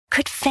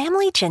Could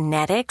family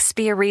genetics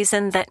be a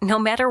reason that no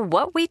matter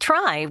what we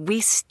try, we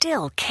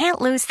still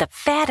can't lose the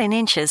fat and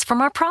inches from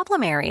our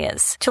problem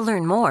areas? To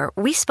learn more,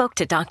 we spoke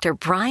to Dr.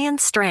 Brian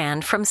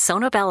Strand from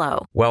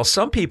Sonobello. While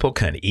some people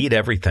can eat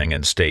everything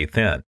and stay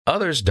thin,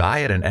 others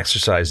diet and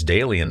exercise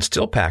daily and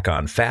still pack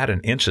on fat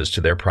and inches to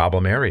their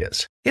problem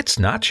areas. It's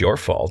not your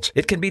fault.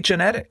 It can be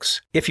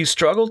genetics. If you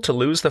struggle to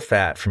lose the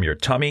fat from your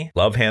tummy,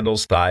 love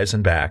handles, thighs,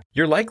 and back,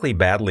 you're likely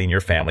battling your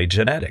family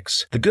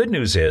genetics. The good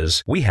news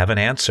is we have an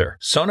answer.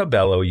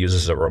 Sonobello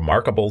uses a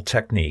remarkable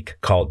technique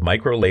called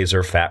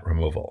microlaser fat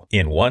removal.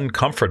 In one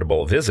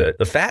comfortable visit,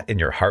 the fat in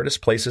your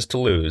hardest places to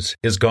lose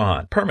is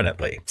gone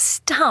permanently.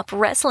 Stop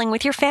wrestling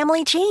with your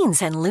family genes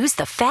and lose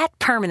the fat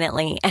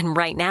permanently. And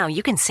right now,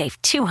 you can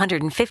save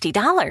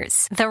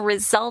 $250. The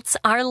results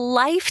are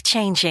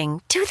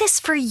life-changing. Do this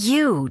for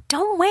you.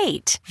 Don't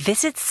wait.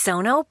 Visit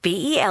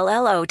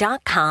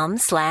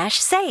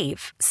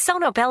sonobello.com/save.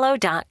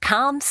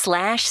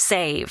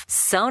 sonobello.com/save.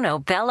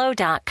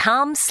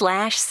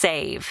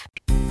 sonobello.com/save.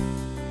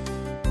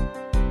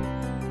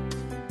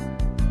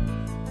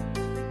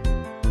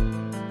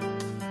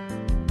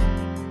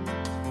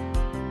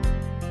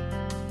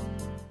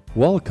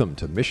 Welcome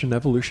to Mission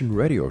Evolution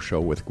Radio Show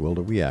with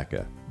Gwilda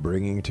Wiyaka,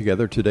 bringing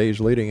together today's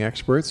leading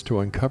experts to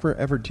uncover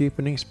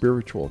ever-deepening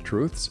spiritual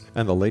truths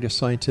and the latest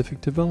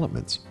scientific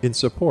developments in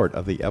support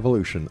of the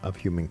evolution of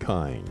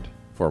humankind.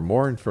 For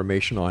more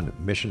information on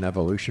Mission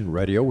Evolution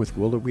Radio with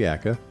Gwilda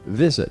Wiyaka,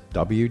 visit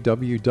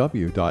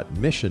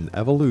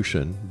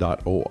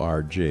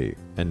www.missionevolution.org.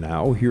 And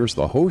now, here's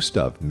the host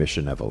of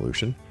Mission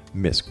Evolution,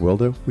 Miss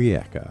Gwilda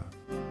Wiyaka.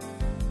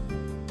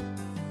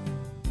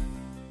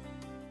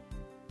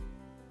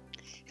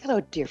 Hello,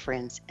 dear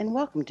friends, and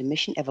welcome to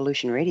Mission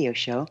Evolution Radio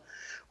Show,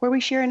 where we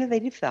share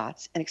innovative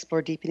thoughts and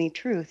explore deepening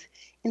truth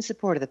in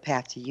support of the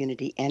path to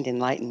unity and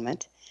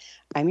enlightenment.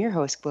 I'm your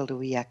host, Gwilda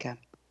Wiyaka.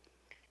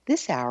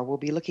 This hour, we'll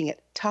be looking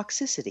at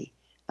toxicity,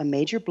 a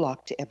major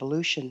block to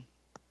evolution.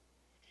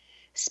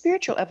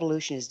 Spiritual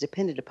evolution is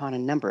dependent upon a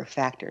number of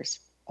factors,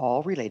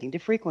 all relating to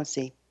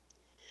frequency.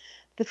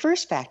 The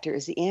first factor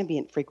is the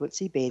ambient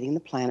frequency bathing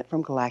the planet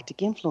from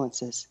galactic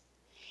influences.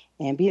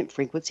 Ambient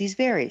frequencies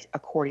vary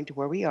according to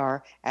where we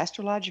are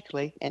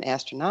astrologically and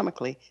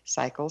astronomically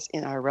cycles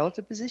in our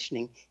relative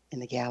positioning in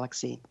the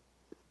galaxy.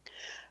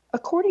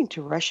 According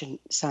to Russian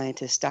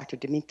scientist Dr.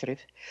 Dmitriev,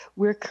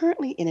 we're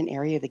currently in an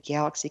area of the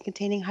galaxy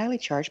containing highly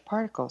charged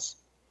particles.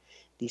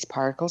 These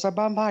particles are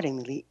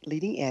bombarding the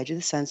leading edge of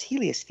the sun's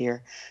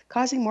heliosphere,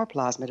 causing more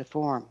plasma to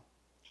form.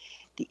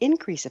 The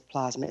increase of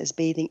plasma is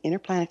bathing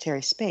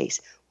interplanetary space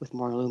with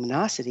more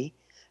luminosity,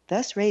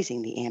 thus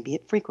raising the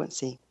ambient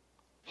frequency.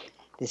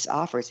 This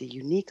offers a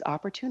unique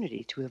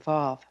opportunity to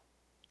evolve.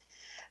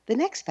 The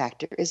next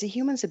factor is a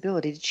human's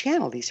ability to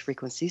channel these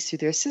frequencies through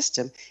their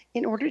system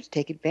in order to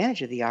take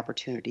advantage of the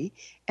opportunity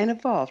and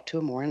evolve to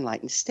a more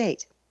enlightened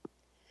state.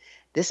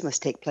 This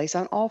must take place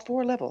on all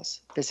four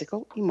levels: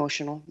 physical,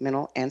 emotional,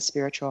 mental, and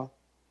spiritual.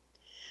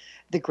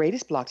 The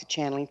greatest block to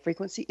channeling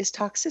frequency is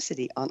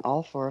toxicity on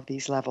all four of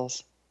these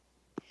levels.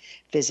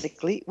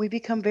 Physically, we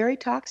become very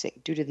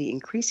toxic due to the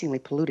increasingly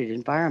polluted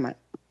environment.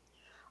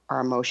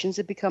 Our emotions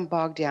have become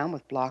bogged down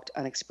with blocked,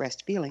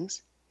 unexpressed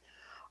feelings.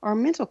 Our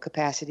mental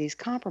capacity is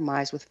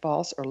compromised with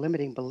false or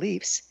limiting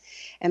beliefs,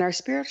 and our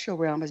spiritual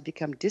realm has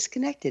become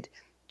disconnected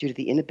due to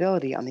the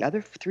inability on the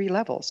other three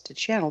levels to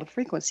channel the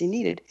frequency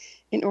needed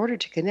in order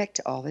to connect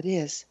to all that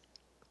is.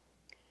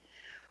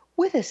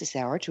 With us this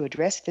hour to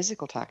address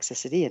physical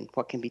toxicity and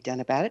what can be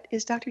done about it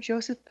is Dr.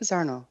 Joseph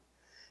Pizzorno.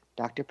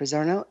 Dr.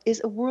 Pizzorno is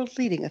a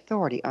world-leading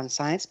authority on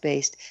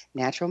science-based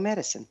natural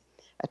medicine,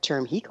 a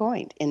term he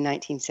coined in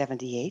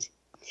 1978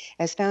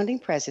 as founding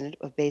president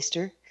of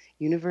Bastyr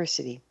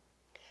University.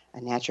 A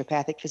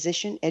naturopathic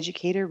physician,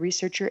 educator,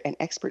 researcher, and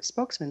expert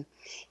spokesman,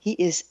 he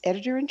is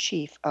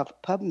editor-in-chief of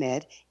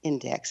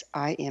PubMed-indexed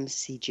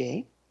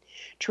IMCJ,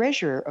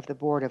 treasurer of the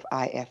Board of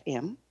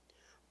IFM,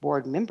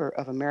 board member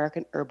of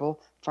American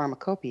Herbal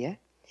Pharmacopeia,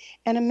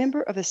 and a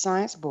member of the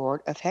science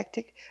board of Hecht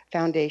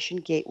Foundation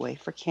Gateway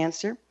for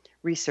Cancer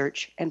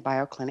Research and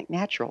Bioclinic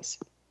Naturals.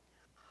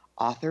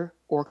 Author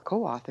or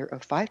co-author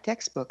of 5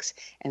 textbooks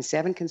and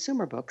 7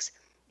 consumer books,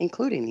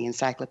 including the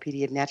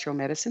Encyclopedia of Natural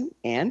Medicine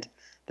and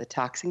the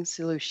Toxin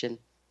Solution.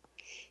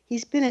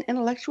 He's been an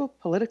intellectual,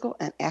 political,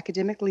 and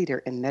academic leader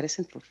in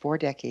medicine for 4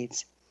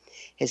 decades.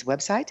 His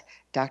website,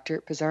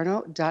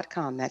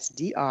 drpizzorno.com. That's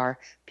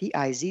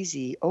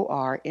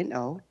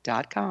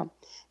drpizzorno.com.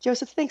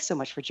 Joseph, thanks so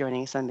much for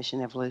joining us on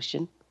Mission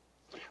Evolution.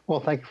 Well,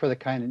 thank you for the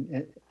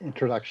kind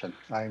introduction.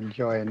 I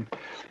enjoy and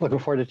looking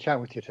forward to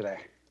chatting with you today.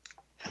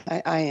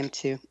 I am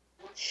too.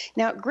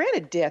 Now,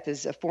 granted, death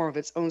is a form of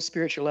its own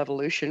spiritual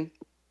evolution,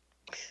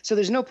 so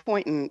there's no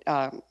point in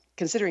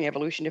considering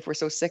evolution if we're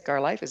so sick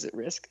our life is at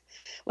risk.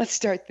 Let's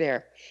start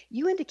there.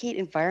 You indicate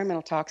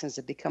environmental toxins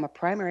have become a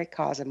primary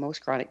cause of most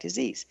chronic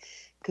disease.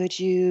 Could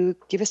you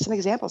give us some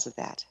examples of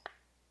that?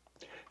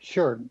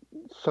 Sure.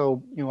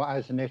 So,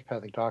 as a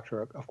naturopathic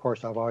doctor, of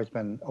course, I've always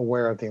been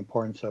aware of the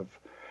importance of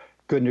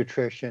good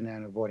nutrition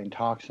and avoiding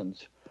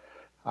toxins.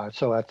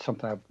 So that's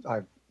something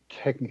I've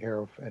taken care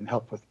of and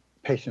helped with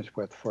patients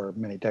with for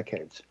many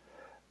decades.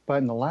 But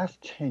in the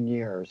last 10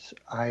 years,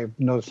 I've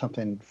noticed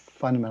something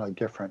fundamentally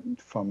different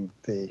from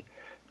the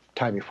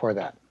time before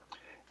that.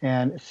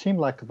 And it seemed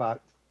like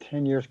about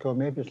 10 years ago,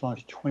 maybe as long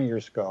as 20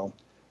 years ago,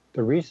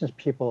 the reasons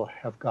people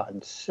have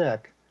gotten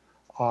sick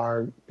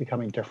are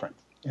becoming different.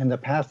 In the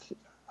past,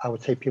 I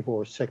would say people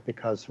were sick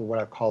because of what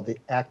I call the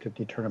active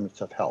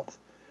determinants of health.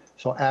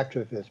 So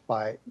active is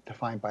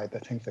defined by the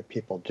things that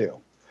people do.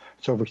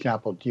 So, for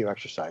example, do you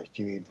exercise?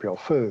 Do you eat real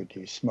food? Do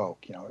you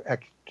smoke?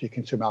 Do you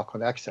consume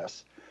alcohol in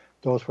excess?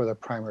 Those were the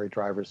primary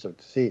drivers of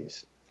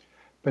disease.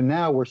 But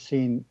now we're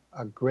seeing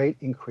a great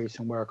increase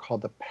in what are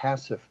called the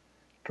passive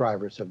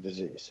drivers of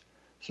disease.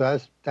 So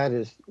that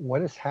is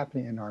what is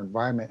happening in our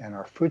environment and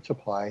our food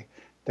supply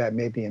that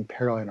may be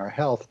imperiling our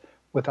health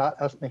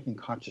without us making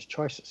conscious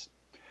choices.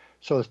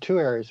 So there's two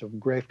areas of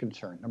grave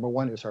concern. Number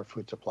one is our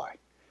food supply.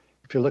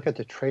 If you look at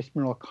the trace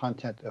mineral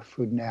content of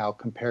food now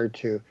compared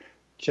to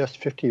just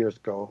 50 years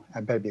ago, I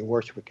bet it'd be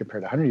worse if we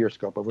compared to 100 years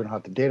ago, but we don't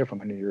have the data from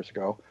 100 years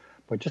ago.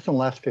 But just in the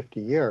last 50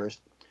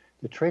 years,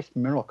 the trace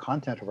mineral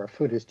content of our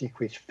food has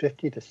decreased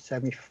 50 to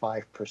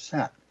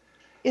 75%.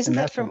 Is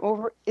that from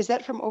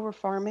over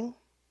farming?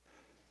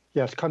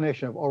 Yes,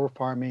 combination of over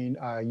farming,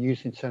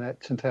 using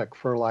synthetic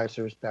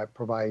fertilizers that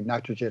provide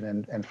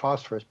nitrogen and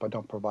phosphorus but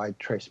don't provide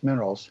trace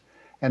minerals,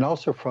 and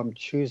also from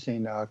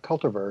choosing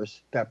cultivars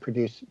that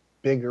produce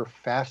bigger,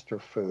 faster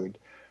food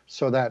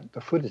so that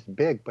the food is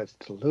big but it's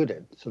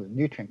diluted, so the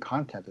nutrient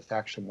content is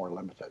actually more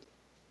limited.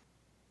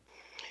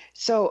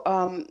 So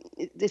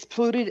it's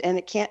polluted and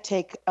it can't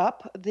take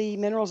up the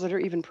minerals that are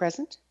even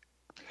present?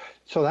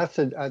 So that's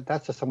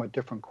a somewhat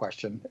different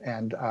question,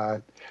 and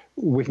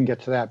we can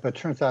get to that. But it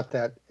turns out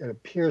that it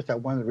appears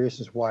that one of the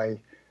reasons why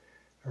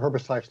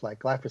herbicides like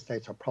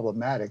glyphosates are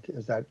problematic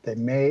is that it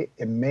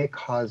may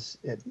cause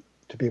it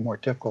to be more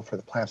difficult for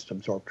the plants to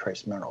absorb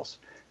trace minerals.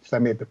 So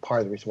that may be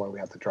part of the reason why we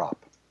have the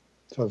drop.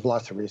 So there's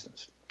lots of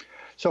reasons.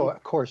 So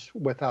of course,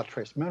 without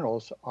trace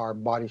minerals, our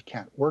bodies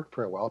can't work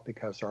very well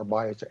because our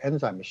bodies are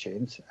enzyme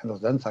machines, and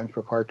those enzymes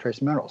require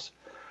trace minerals.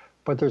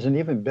 But there's an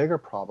even bigger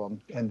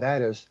problem, and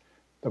that is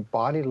the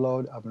body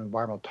load of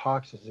environmental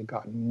toxins has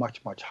gotten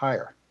much, much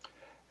higher.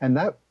 And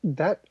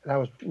that I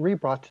was really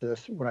brought to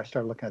this when I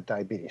started looking at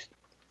diabetes.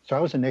 So I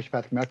was in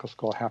naturopathic medical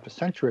school half a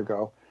century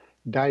ago.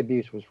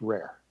 Diabetes was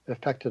rare. It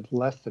affected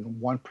less than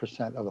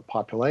 1% of the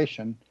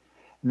population,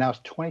 and now it's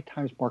 20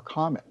 times more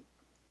common.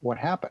 What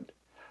happened?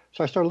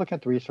 So I started looking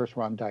at the research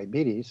around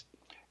diabetes,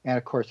 and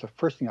of course the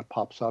first thing that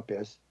pops up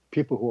is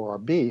people who are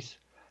obese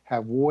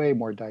have way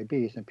more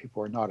diabetes than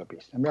people who are not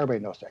obese. And everybody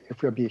knows that.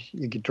 If you're obese,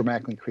 you can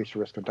dramatically increase the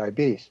risk of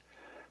diabetes.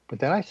 But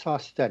then I saw a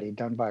study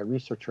done by a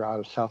researcher out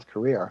of South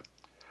Korea.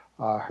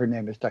 Her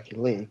name is Ducky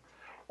Lee.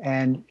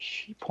 And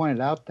she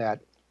pointed out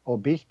that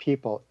obese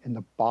people in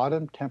the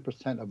bottom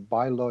 10% of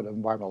body load of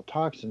environmental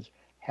toxins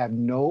have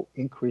no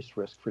increased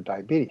risk for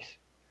diabetes.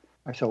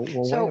 I said, well,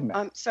 wait a minute.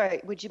 I'm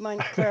sorry, would you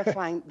mind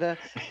clarifying the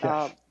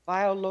Yes.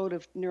 bioload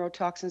of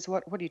neurotoxins?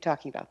 What are you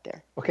talking about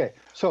there? Okay,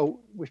 so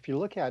if you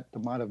look at the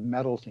amount of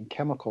metals and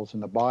chemicals in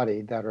the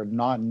body that are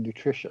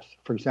non-nutritious,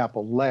 for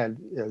example, lead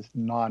is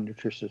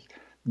non-nutritious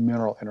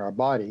mineral in our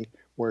body,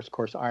 whereas, of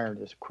course, iron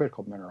is a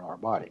critical mineral in our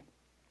body.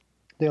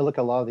 They look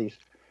at a lot of these,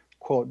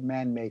 quote,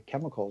 man-made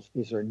chemicals.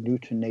 These are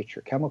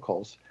new-to-nature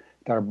chemicals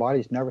that our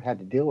bodies never had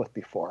to deal with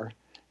before,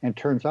 and it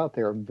turns out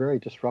they are very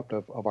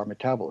disruptive of our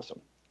metabolism.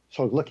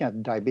 So looking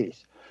at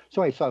diabetes.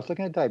 So I was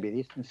looking at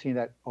diabetes and seeing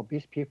that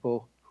obese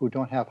people who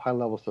don't have high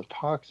levels of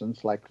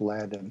toxins like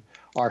lead and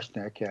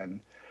arsenic and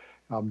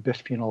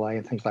bisphenol A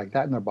and things like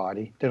that in their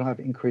body, they don't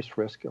have increased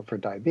risk for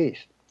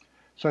diabetes.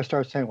 So I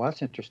started saying, well,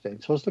 that's interesting.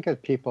 So let's look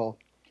at people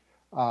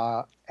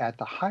at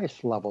the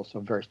highest levels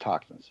of various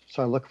toxins.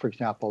 So I look, for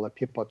example, at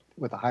people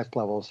with the highest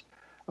levels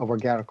of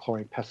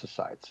organochlorine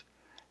pesticides.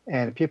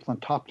 And people in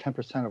the top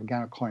 10% of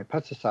organochlorine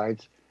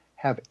pesticides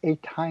have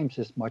 8 times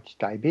as much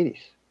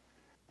diabetes.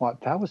 Well,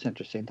 that was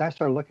interesting. Then I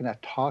started looking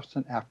at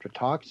toxin after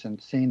toxin,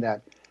 seeing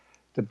that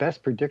the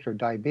best predictor of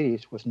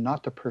diabetes was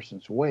not the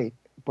person's weight,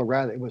 but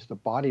rather it was the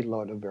body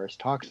load of various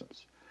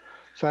toxins.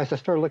 So as I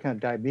started looking at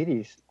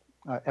diabetes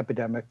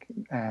epidemic,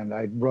 and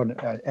I wrote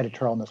an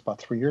editorial on this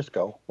about 3 years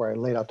ago, where I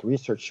laid out the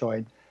research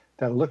showing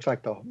that it looks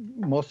like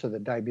most of the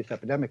diabetes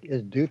epidemic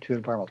is due to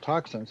environmental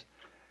toxins.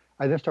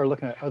 I then started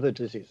looking at other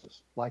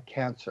diseases like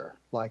cancer,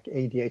 like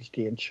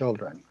ADHD in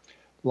children,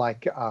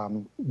 like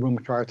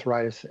rheumatoid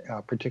arthritis,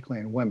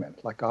 particularly in women,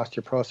 like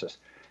osteoporosis.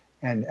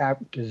 And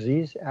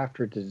disease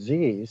after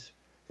disease,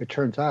 it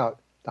turns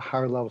out the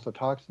higher levels of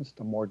toxins,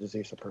 the more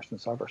disease a person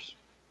suffers.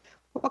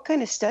 What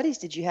kind of studies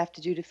did you have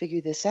to do to figure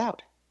this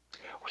out?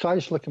 So I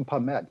just looked in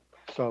PubMed.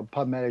 So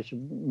PubMed, as you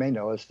may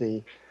know, is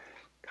the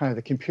kind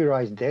of the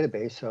computerized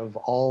database of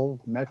all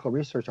medical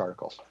research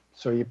articles.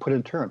 So you put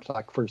in terms,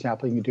 like, for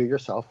example, you can do it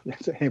yourself.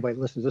 So anybody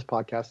listens to this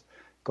podcast,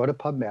 go to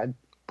PubMed,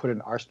 put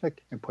in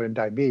arsenic and put in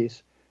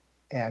diabetes,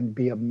 and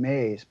be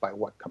amazed by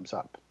what comes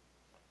up.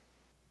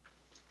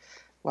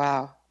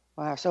 Wow.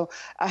 So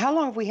how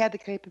long have we had the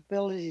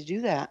capability to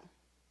do that?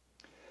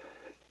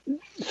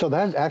 So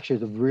that actually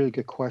is a really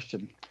good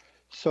question.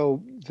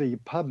 So the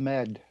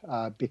PubMed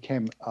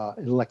became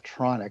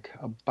electronic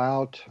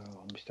about,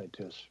 let me say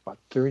this, about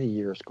 30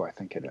 years ago, I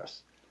think it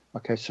is.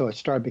 Okay, so it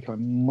started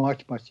becoming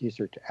much, much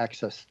easier to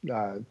access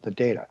the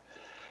data.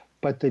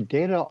 But the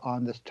data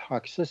on this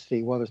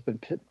toxicity, well, there's been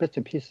bits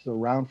and pieces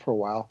around for a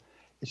while.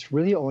 It's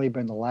really only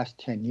been the last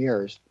 10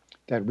 years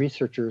that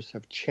researchers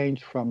have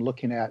changed from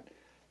looking at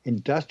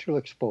industrial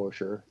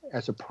exposure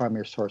as a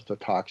primary source of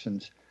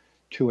toxins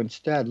to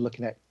instead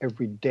looking at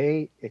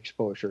everyday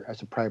exposure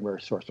as a primary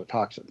source of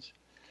toxins.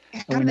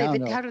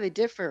 How do they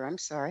differ? I'm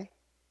sorry.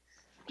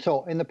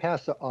 So in the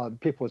past,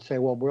 people would say,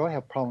 well, we only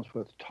have problems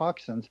with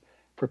toxins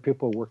for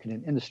people working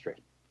in industry.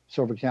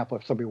 So, for example,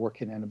 if somebody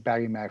working in a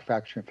battery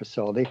manufacturing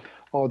facility,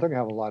 they're going to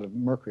have a lot of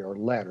mercury or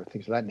lead or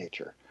things of that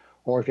nature.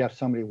 Or if you have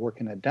somebody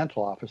working in a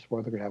dental office,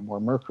 they're going to have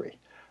more mercury.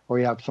 Or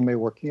you have somebody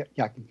working,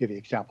 I can give you an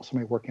example,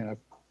 somebody working in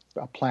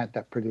a plant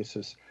that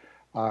produces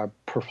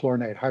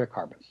perfluorinated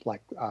hydrocarbons,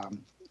 like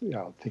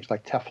things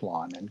like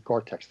Teflon and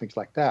Gore-Tex, things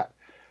like that.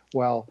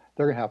 Well,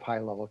 they're going to have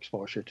high-level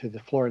exposure to the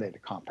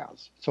fluorinated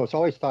compounds. So it's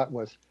always thought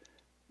was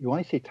you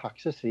only see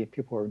toxicity if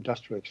people are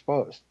industrially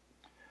exposed.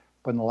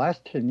 But in the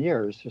last 10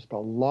 years, there's been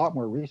a lot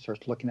more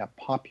research looking at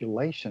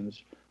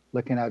populations,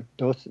 looking at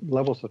those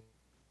levels of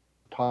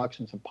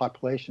toxins in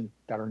populations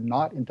that are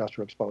not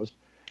industrially exposed,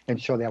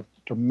 and show they have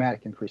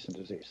dramatic increase in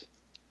disease.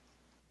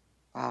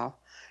 Wow.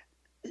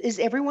 Is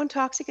everyone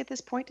toxic at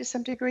this point to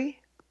some degree?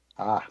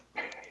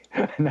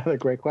 Another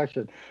great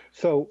question.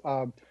 So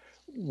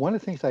one of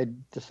the things I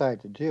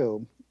decided to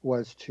do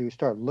was to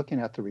start looking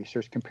at the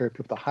research, compare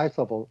people with the highest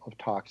level of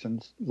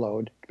toxins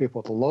load to people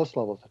with the lowest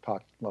levels of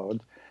toxin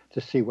load to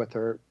see what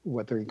their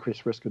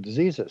increased risk of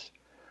disease is.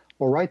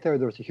 Well, right there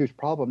was a huge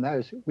problem. That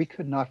is, we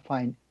could not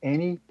find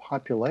any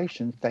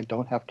populations that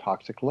don't have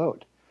toxic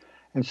load.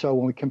 And so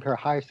when we compare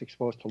highest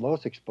exposed to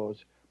lowest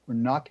exposed, we're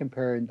not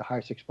comparing the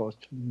highest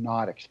exposed to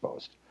not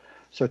exposed.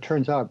 So it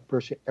turns out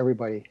virtually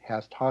everybody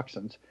has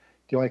toxins.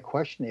 The only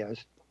question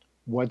is,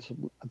 what's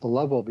the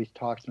level of these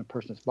toxins in a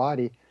person's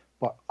body,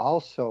 but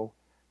also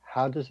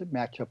how does it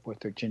match up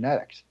with their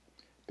genetics?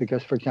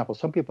 Because, for example,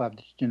 some people have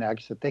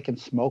genetics that they can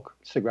smoke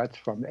cigarettes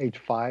from age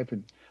 5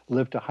 and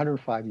live to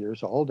 105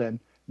 years old and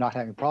not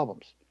having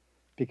problems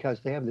because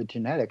they have the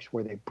genetics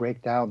where they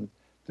break down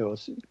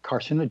those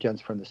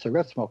carcinogens from the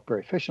cigarette smoke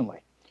very efficiently.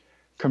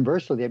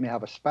 Conversely, they may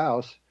have a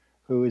spouse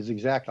who is the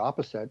exact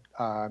opposite,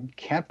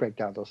 can't break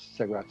down those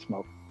cigarette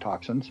smoke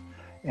toxins,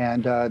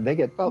 and they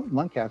get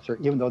lung cancer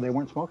even though they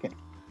weren't smoking.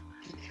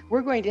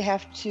 We're going to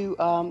have to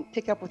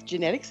pick up with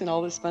genetics and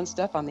all this fun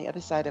stuff on the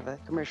other side of a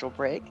commercial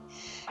break.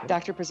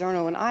 Dr.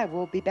 Pizzorno and I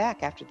will be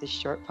back after this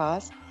short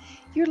pause.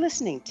 You're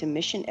listening to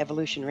Mission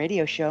Evolution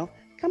Radio Show,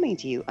 coming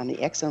to you on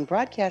the X-Zone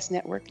Broadcast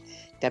Network,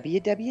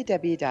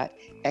 www.xzbn.net.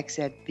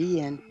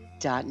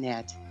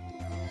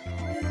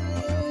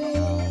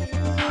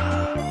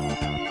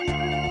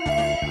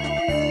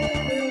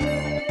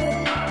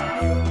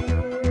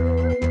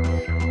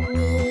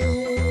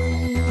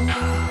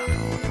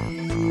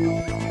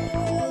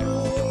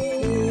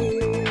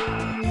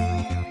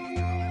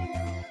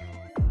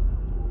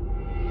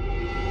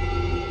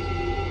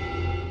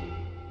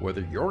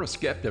 Whether you're a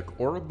skeptic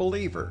or a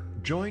believer,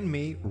 join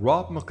me,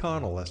 Rob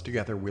McConnell, as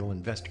together we'll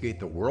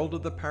investigate the world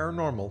of the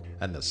paranormal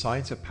and the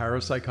science of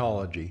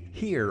parapsychology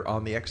here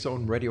on the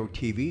X-Zone Radio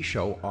TV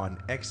show on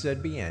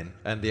XZBN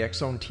and the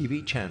X-Zone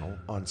TV channel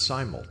on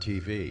Simul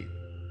TV.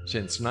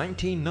 Since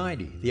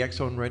 1990, the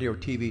X-Zone Radio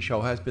TV show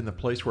has been the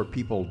place where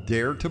people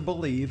dare to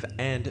believe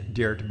and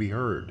dare to be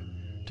heard.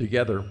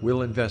 Together,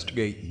 we'll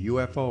investigate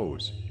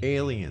UFOs,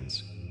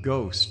 aliens,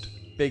 ghosts,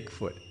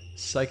 Bigfoot,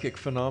 psychic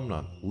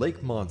phenomenon,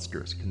 lake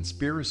monsters,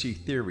 conspiracy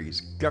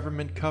theories,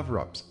 government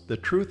cover-ups, the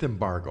truth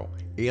embargo,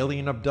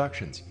 alien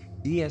abductions,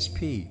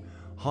 ESP,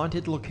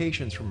 haunted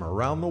locations from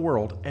around the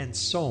world, and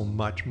so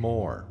much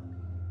more.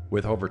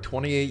 With over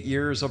 28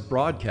 years of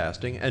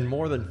broadcasting and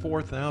more than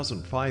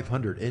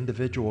 4,500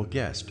 individual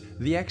guests,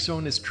 the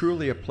X-Zone is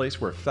truly a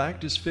place where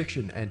fact is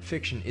fiction and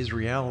fiction is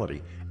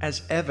reality,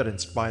 as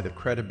evidenced by the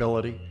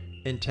credibility,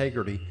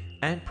 integrity,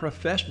 and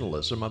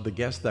professionalism of the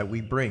guests that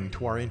we bring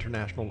to our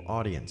international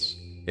audience.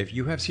 If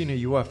you have seen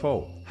a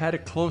UFO, had a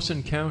close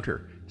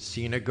encounter,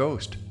 seen a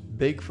ghost,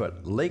 Bigfoot,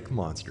 lake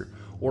monster,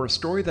 or a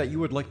story that you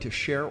would like to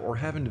share or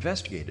have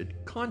investigated,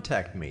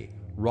 contact me,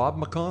 Rob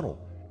McConnell,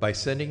 by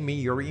sending me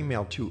your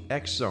email to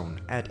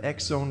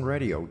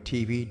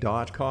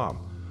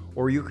xzone@xzoneradiotv.com,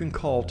 or you can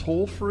call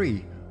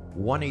toll-free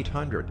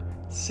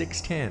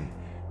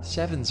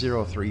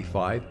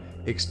 1-800-610-7035,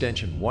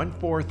 extension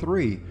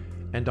 143,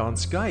 and on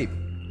Skype,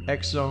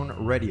 X-Zone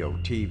Radio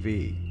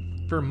TV.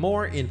 For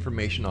more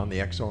information on the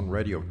X-Zone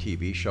Radio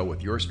TV show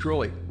with yours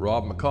truly,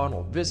 Rob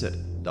McConnell, visit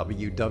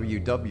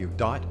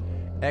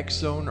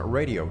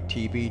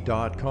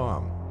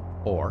www.xzoneradiotv.com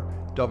or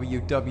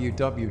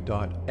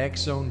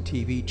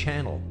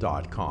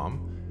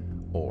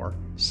www.xzonetvchannel.com or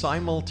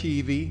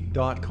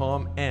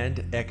simultv.com and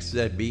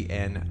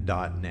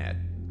xzbn.net.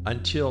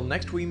 Until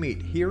next we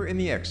meet here in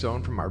the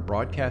X-Zone from our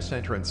broadcast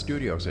center and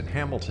studios in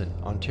Hamilton,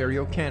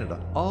 Ontario, Canada,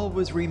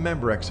 always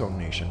remember, X-Zone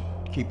Nation,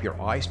 Keep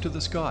your eyes to the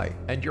sky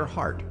and your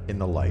heart in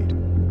the light.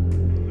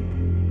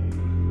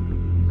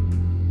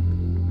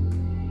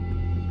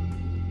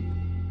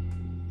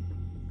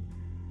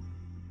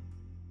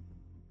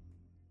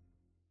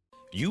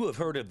 You have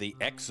heard of the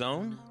X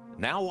Zone?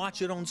 Now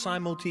watch it on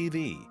Simul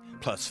TV,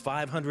 plus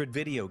 500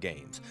 video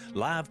games,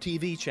 live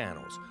TV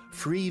channels,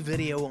 free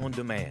video on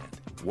demand,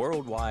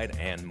 worldwide,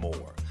 and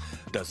more.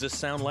 Does this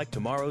sound like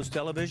tomorrow's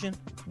television?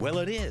 Well,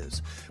 it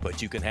is,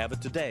 but you can have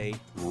it today,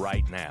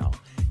 right now.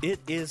 It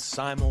is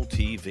Simul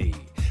TV.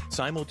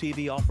 Simul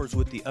TV offers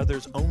what the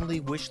others only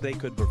wish they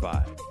could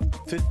provide.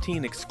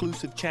 15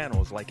 exclusive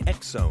channels like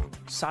X Zone,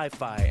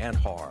 sci-fi, and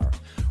horror.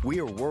 We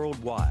are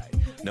worldwide.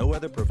 No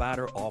other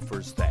provider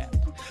offers that.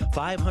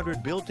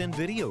 500 built-in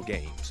video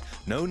games.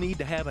 No need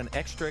to have an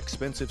extra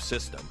expensive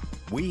system.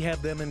 We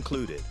have them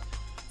included.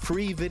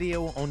 Free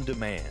video on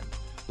demand.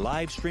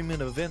 Live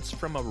streaming events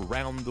from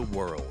around the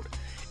world.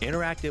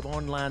 Interactive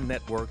online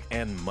network,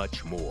 and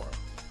much more.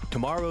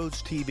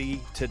 Tomorrow's TV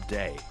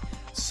today.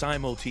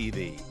 Simul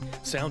TV.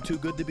 Sound too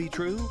good to be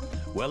true?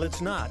 Well,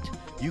 it's not.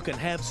 You can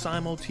have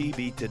Simul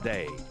TV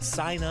today.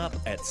 Sign up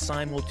at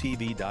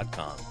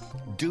simultv.com.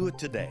 Do it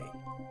today.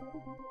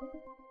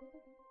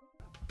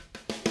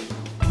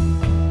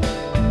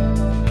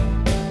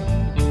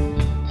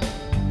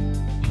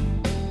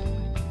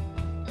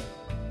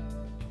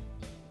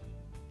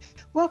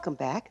 Welcome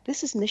back.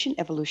 This is Mission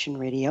Evolution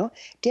Radio,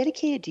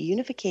 dedicated to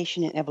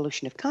unification and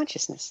evolution of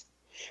consciousness.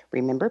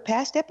 Remember,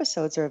 past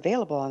episodes are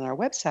available on our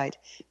website,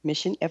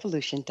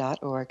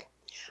 missionevolution.org.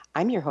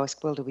 I'm your host,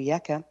 Gwilda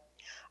Wiyaka.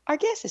 Our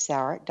guest this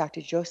hour,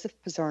 Dr. Joseph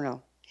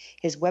Pizzorno.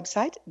 His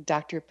website,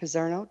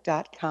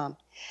 drpizzorno.com.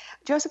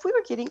 Joseph, we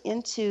were getting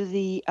into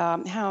the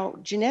how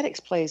genetics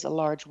plays a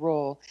large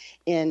role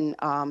in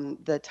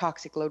the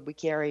toxic load we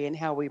carry and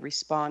how we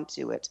respond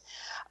to it.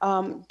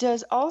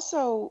 Does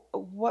also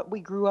what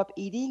we grew up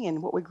eating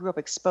and what we grew up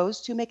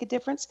exposed to make a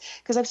difference?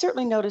 Because I've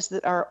certainly noticed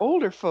that our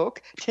older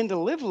folk tend to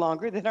live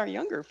longer than our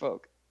younger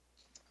folk.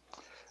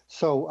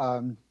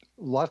 So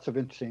lots of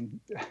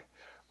interesting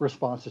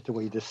responses to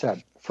what you just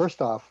said.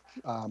 First off,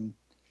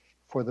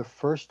 for the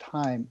first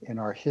time in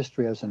our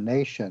history as a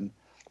nation,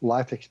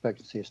 life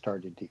expectancy has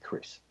started to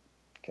decrease.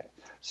 Okay,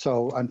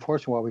 so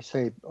unfortunately, while we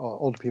say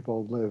older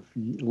people live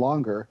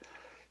longer,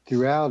 the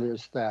reality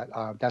is that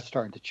that's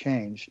starting to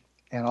change.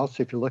 And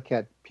also, if you look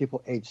at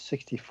people aged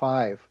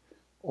 65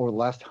 over the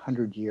last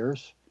 100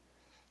 years,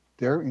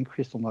 their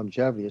increase in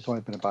longevity has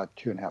only been about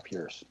 2.5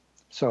 years.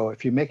 So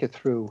if you make it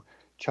through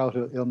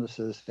childhood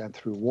illnesses and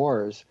through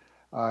wars,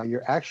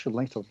 your actual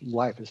length of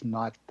life is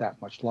not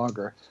that much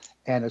longer,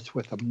 and it's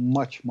with a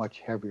much, much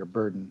heavier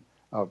burden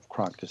of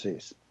chronic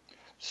disease.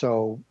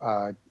 So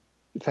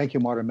thank you,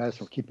 modern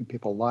medicine, for keeping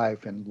people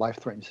alive in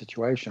life-threatening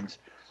situations,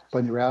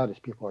 but the reality is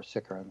people are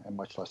sicker and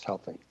much less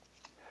healthy.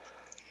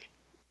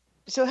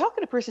 So how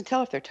can a person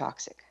tell if they're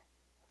toxic?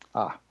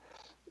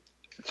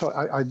 So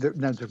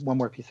there's one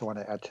more piece I want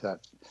to add to that.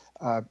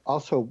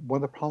 Also, one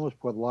of the problems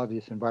with a lot of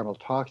these environmental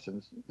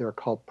toxins, they're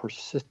called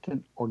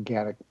persistent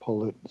organic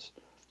pollutants.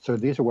 So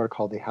these are what are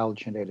called the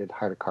halogenated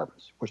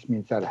hydrocarbons, which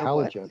means that a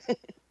halogen,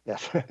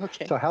 yes.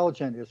 Okay. So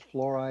halogen is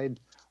fluoride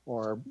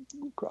or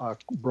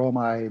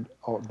bromide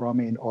or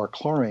bromine or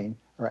chlorine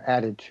are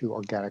added to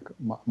organic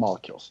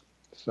molecules.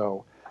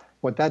 So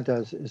what that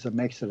does is it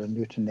makes it a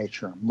new to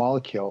nature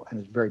molecule,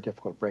 and it's very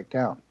difficult to break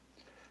down.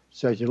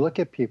 So as you look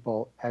at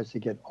people, as they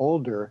get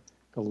older,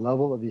 the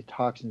level of these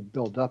toxins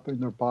build up in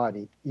their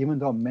body, even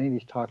though many of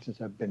these toxins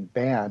have been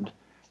banned.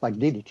 Like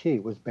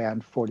DDT was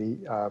banned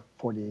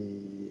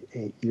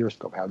 48 years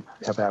ago, have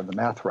I have the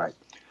math right.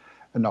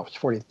 No, it's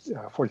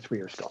 43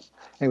 years ago.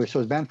 Anyway, so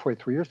it was banned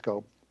 43 years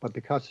ago, but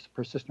because it's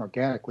persistent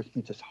organic, which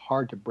means it's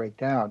hard to break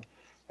down,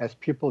 as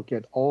people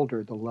get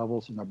older, the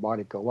levels in their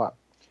body go up.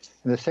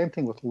 And the same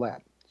thing with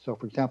lead. So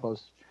for example,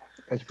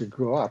 as we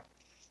grew up,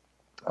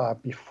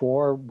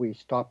 before we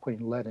stopped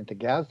putting lead into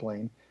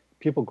gasoline,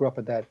 people grew up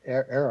in that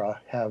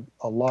era, have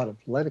a lot of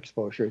lead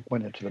exposure, it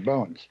went into the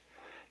bones.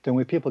 Then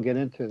when people get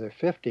into their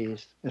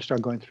 50s and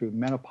start going through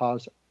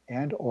menopause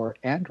and or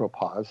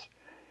andropause,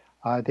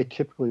 they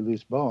typically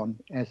lose bone.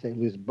 As they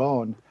lose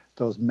bone,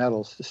 those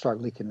metals start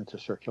leaking into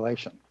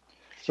circulation.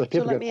 So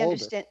let me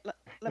understand.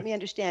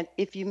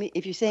 If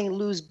you're saying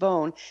lose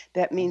bone,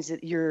 that means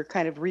that you're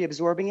kind of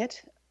reabsorbing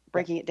it,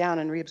 breaking it down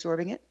and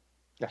reabsorbing it?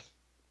 Yes.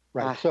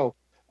 Right. So,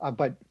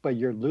 but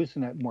you're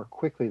losing it more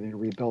quickly than you're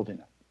rebuilding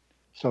it.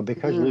 So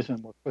because you're losing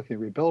it more quickly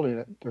and rebuilding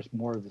it, there's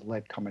more of the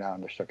lead coming out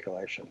in their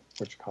circulation,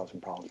 which is causing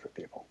problems for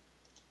people.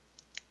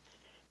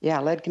 Yeah,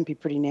 lead can be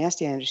pretty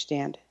nasty, I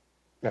understand.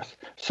 Yes.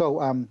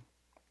 So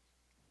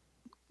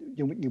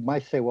you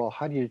might say, well,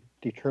 how do you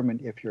determine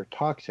if you're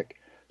toxic?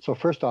 So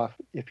first off,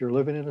 if you're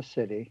living in a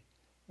city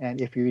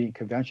and if you're eating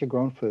conventionally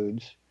grown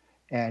foods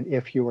and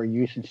if you are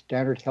using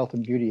standard health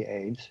and beauty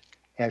aids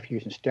and if you're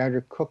using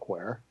standard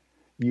cookware,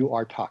 you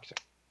are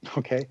toxic,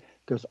 okay?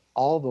 Because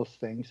all those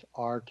things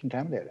are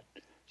contaminated.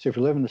 So if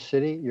you live in the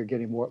city, you're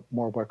getting more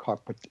of what are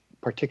called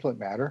particulate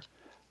matter.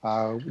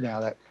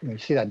 Now that you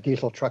see that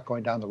diesel truck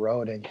going down the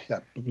road and you see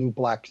that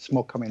blue-black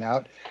smoke coming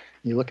out,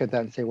 You look at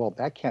that and say, well,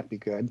 that can't be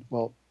good.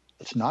 Well,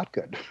 it's not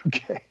good.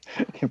 Okay.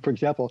 And for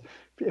example,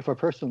 if a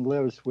person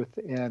lives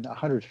within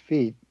 100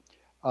 feet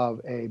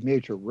of a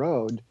major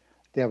road,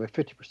 they have a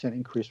 50%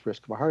 increased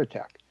risk of a heart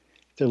attack.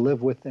 If they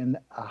live within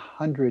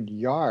 100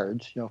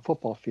 yards,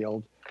 football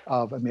field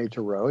of a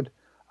major road,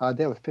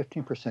 they have a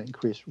 15%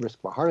 increased risk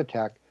of a heart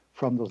attack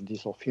from those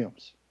diesel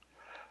fumes.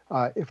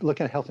 If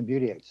looking at health and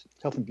beauty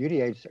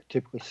aids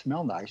typically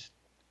smell nice,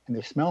 and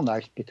they smell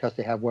nice because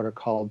they have what are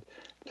called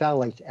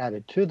phthalates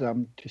added to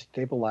them to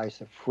stabilize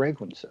the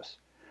fragrances.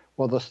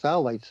 Well, those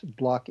phthalates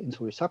block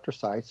insulin receptor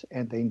sites,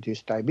 and they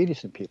induce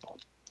diabetes in people.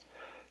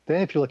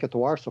 Then if you look at the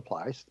water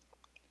supplies,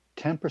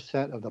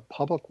 10% of the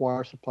public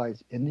water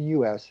supplies in the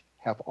U.S.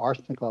 have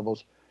arsenic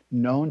levels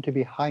known to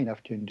be high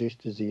enough to induce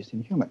disease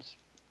in humans.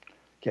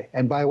 Okay,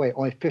 and by the way,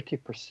 only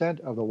 50%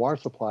 of the water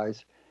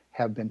supplies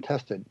have been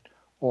tested,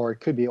 or it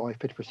could be only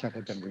 50%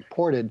 have been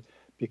reported,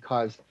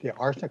 because the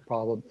arsenic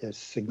problem is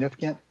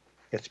significant,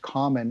 it's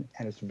common,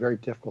 and it's very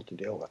difficult to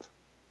deal with.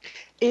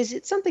 Is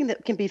it something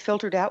that can be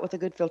filtered out with a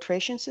good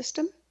filtration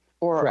system,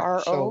 or Correct.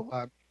 RO?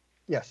 So,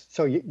 yes.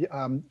 So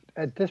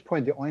at this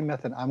point, the only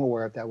method I'm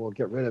aware of that will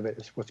get rid of it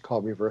is what's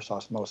called reverse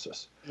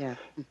osmosis. Yeah.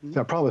 Mm-hmm.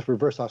 The problem with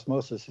reverse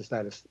osmosis is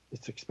that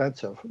it's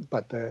expensive,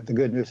 but the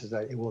good news is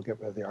that it will get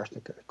rid of the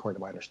arsenic, according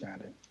to my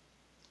understanding.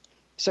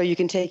 So you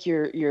can take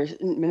your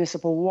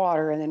municipal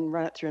water and then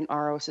run it through an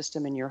RO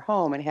system in your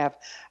home and have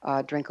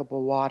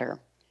drinkable water.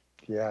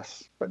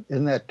 Yes, but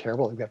isn't that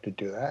terrible that we have to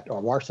do that? Our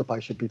water supply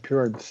should be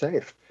pure and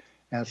safe,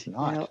 and it's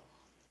not. Well,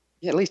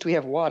 at least we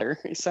have water.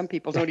 Some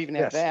people don't even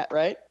have that,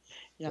 right?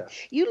 Yeah.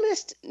 Yes. You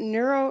list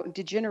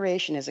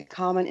neurodegeneration as a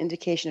common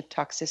indication of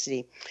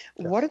toxicity.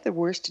 Yes. What are the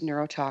worst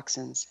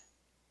neurotoxins?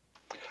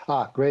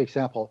 Great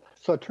example.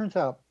 So it turns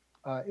out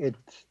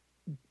it's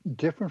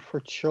different for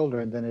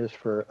children than it is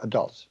for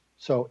adults.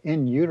 So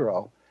in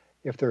utero,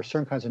 if there are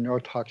certain kinds of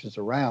neurotoxins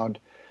around,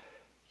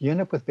 you end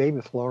up with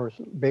babies with lower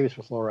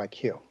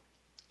IQ.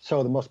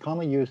 So the most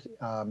commonly used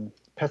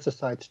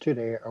pesticides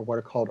today are what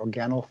are called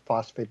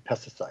organophosphate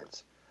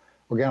pesticides.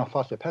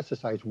 Organophosphate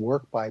pesticides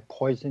work by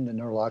poisoning the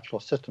neurological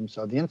systems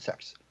of the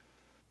insects.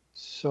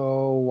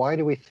 So why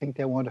do we think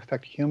they won't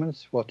affect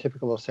humans? Well,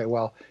 typically they'll say,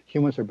 well,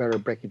 humans are better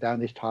at breaking down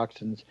these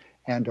toxins,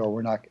 and or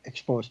we're not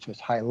exposed to as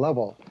high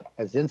level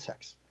as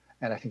insects.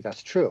 And I think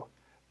that's true.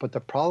 But the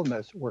problem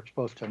is we're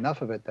exposed to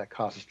enough of it that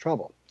causes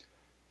trouble.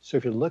 So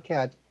if you look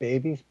at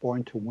babies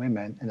born to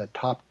women in the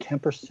top 10%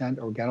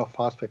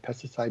 organophosphate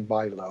pesticide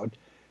body load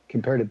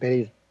compared to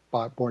babies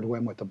born to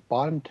women with the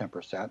bottom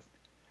 10%,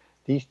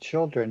 these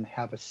children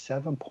have a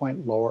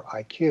 7-point lower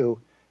IQ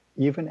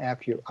even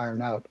after you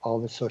iron out all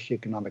the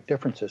socioeconomic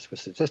differences with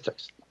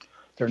statistics.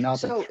 They're now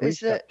the three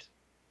steps.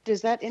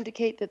 Does that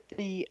indicate that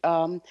the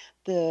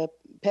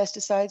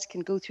pesticides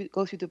can go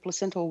through the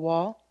placental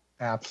wall?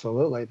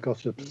 Absolutely. It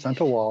goes through the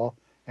placental wall,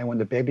 and when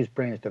the baby's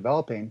brain is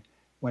developing,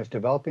 when it's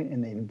developing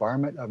in the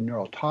environment of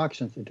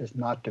neurotoxins, it does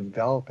not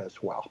develop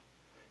as well.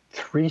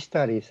 3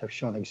 studies have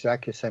shown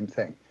exactly the same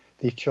thing.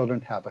 These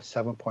children have a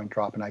 7-point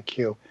drop in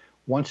IQ.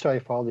 One study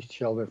followed these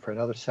children for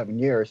another 7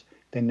 years.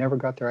 They never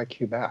got their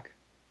IQ back.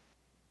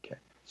 Okay.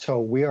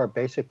 So we are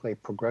basically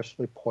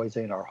progressively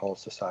poisoning our whole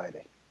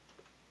society.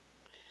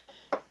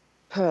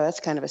 That's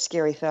kind of a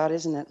scary thought,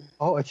 isn't it?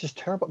 Oh, it's just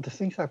terrible. The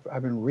things I've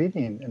been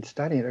reading and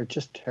studying are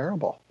just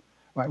terrible.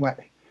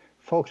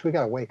 Folks, we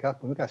got to wake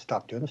up and we got to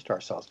stop doing this to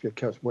ourselves,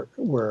 because we're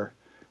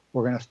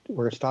going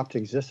to stop to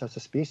exist as a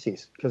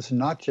species. Because it's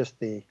not just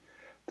the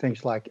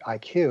things like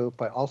IQ,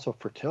 but also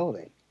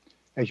fertility.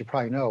 As you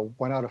probably know,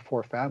 1 out of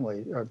 4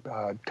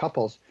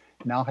 couples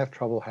now have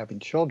trouble having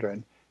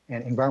children,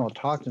 and environmental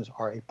toxins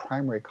are a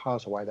primary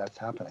cause of why that's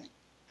happening.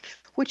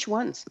 Which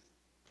ones?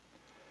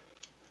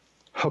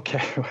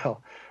 Okay.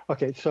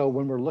 So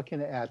when we're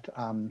looking at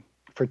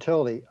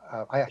fertility,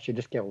 I actually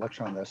just gave a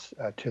lecture on this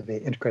to the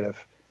Integrative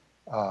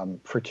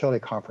Fertility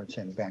Conference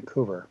in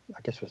Vancouver.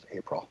 I guess it was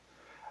April.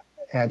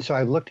 And so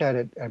I looked at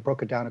it and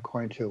broke it down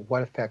according to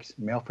what affects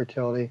male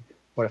fertility,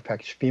 what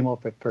affects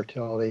female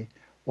fertility,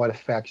 what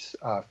affects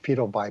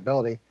fetal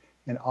viability,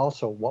 and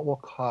also what will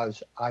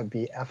cause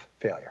IVF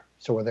failure.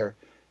 So when they're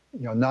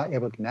not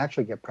able to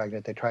naturally get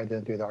pregnant, they try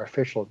to do the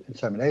artificial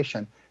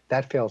insemination.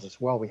 That fails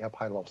as well. We have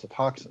high levels of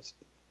toxins.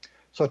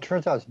 So it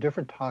turns out it's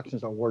different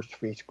toxins are worse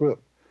for each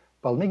group.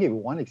 But let me give you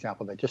one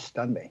example that just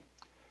stunned me.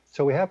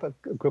 So we have a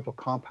group of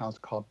compounds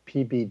called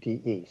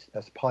PBDEs.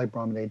 That's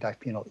polybrominated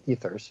diphenyl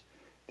ethers.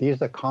 These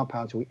are the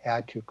compounds we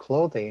add to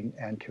clothing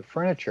and to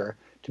furniture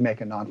to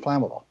make it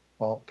non-flammable.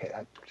 Well, okay,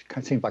 that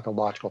kind of seems like a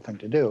logical thing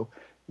to do.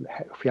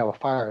 If you have a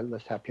fire,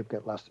 let's have people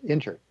get less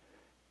injured.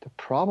 The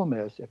problem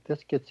is if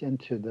this gets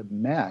into the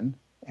men,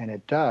 and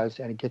it does,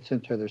 and it gets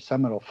into their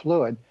seminal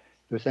fluid,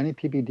 if there's any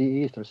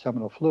PBDEs in their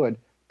seminal fluid,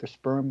 the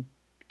sperm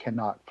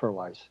cannot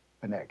fertilize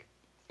an egg.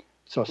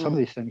 So some of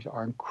these things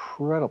are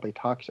incredibly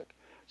toxic.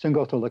 So you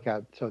can go to look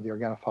at the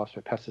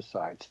organophosphate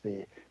pesticides,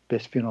 the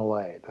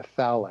bisphenol A, the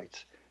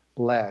phthalates,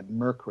 lead,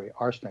 mercury,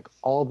 arsenic,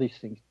 all these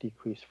things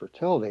decrease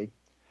fertility.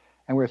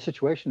 And we're in a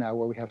situation now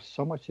where we have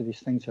so much of these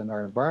things in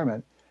our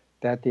environment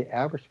that the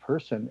average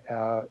person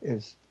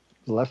is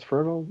less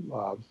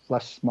fertile,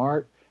 less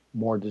smart,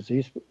 more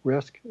disease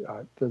risk.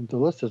 The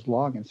list is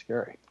long and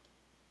scary.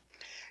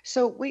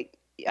 So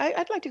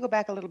I'd like to go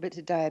back a little bit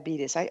to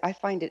diabetes. I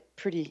find it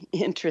pretty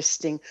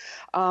interesting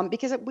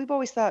because we've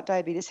always thought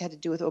diabetes had to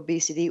do with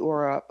obesity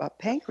or a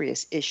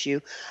pancreas issue.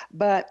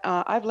 But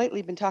I've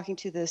lately been talking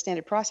to the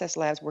standard process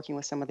labs, working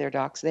with some of their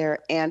docs there.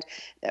 And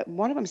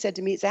one of them said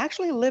to me, it's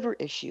actually a liver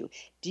issue.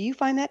 Do you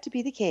find that to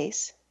be the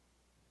case?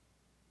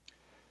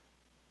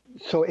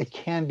 So it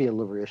can be a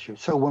liver issue.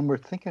 So when we're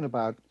thinking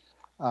about,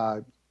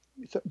 so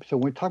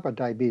when we talk about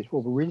diabetes,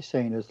 what we're really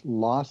saying is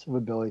loss of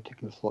ability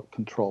to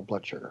control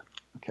blood sugar.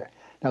 Okay.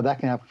 Now that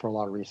can happen for a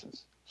lot of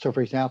reasons. So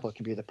for example, it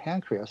could be the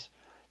pancreas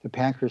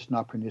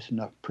not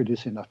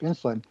producing enough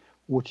insulin,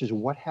 which is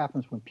what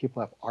happens when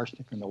people have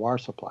arsenic in the water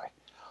supply.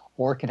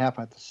 Or it can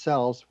happen at the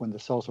cells when the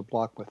cells are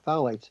blocked with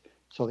phthalates,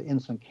 so the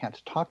insulin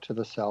can't talk to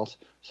the cells,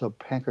 so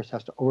pancreas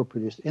has to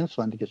overproduce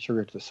insulin to get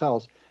sugar to the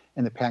cells,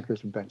 and the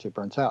pancreas eventually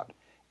burns out.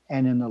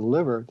 And in the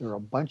liver, there are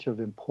a bunch of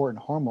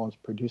important hormones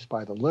produced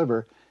by the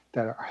liver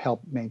that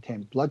help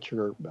maintain blood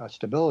sugar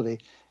stability.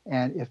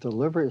 And if the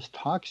liver is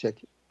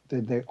toxic,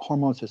 the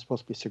hormones it's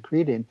supposed to be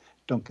secreting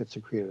don't get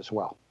secreted as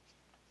well.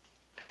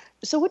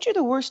 So which are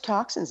the worst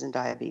toxins in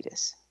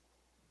diabetes?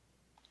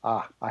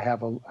 I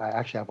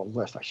actually have a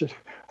list. I should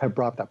have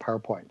brought that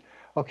PowerPoint.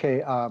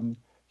 Okay,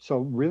 so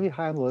really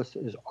high on the list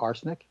is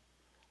arsenic.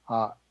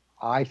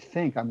 I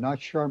think, I'm not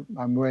sure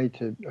I'm ready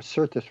to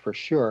assert this for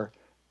sure,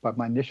 but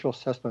my initial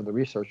assessment of the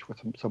research with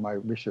some of my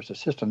research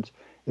assistants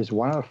is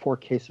 1 out of 4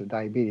 cases of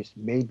diabetes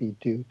may be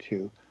due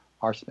to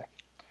arsenic.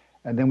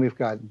 And then we've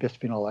got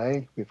bisphenol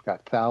A, we've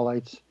got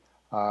phthalates,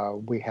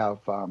 we have,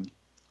 what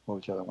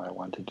was the other one I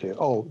wanted to do?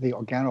 Oh, the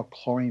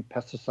organochlorine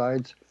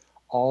pesticides,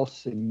 all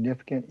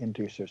significant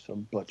inducers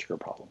of blood sugar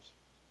problems.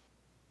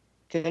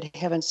 Good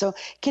heavens. So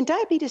can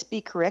diabetes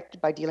be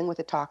corrected by dealing with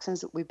the toxins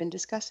that we've been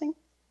discussing?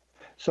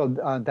 So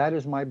that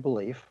is my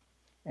belief.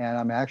 And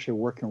I'm actually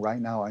working right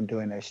now on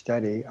doing a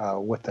study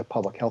with the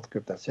public health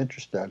group that's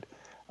interested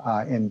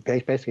in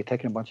basically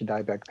taking a bunch of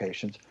diabetic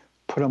patients,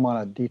 put them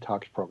on a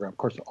detox program. Of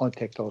course, only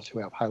take those who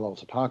have high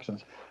levels of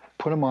toxins,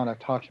 put them on a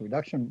toxin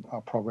reduction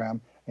program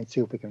and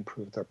see if we can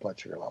improve their blood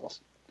sugar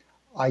levels.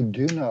 I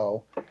do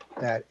know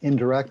that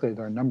indirectly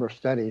there are a number of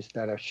studies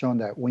that have shown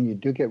that when you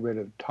do get rid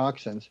of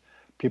toxins,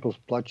 people's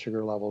blood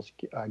sugar levels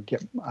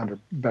get under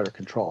better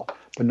control.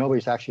 But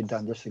nobody's actually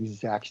done this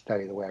exact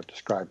study the way I've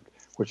described,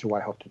 which is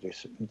what I hope to do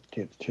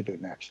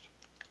next.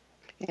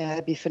 Yeah,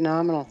 that'd be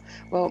phenomenal.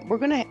 Well, we're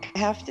going to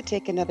have to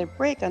take another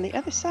break. On the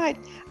other side,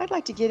 I'd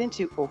like to get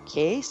into,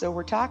 okay, so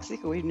we're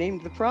toxic, we've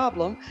named the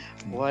problem.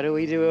 What do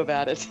we do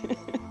about it?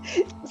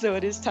 So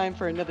it is time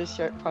for another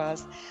short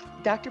pause.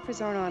 Dr.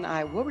 Pizzorno and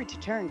I will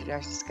return to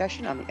our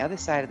discussion on the other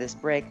side of this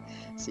break,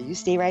 so you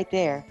stay right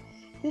there.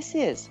 This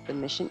is the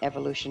Mission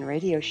Evolution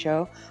Radio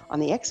Show on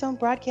the X-Zone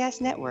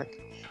Broadcast Network,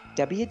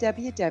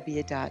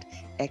 www.xzbn.net.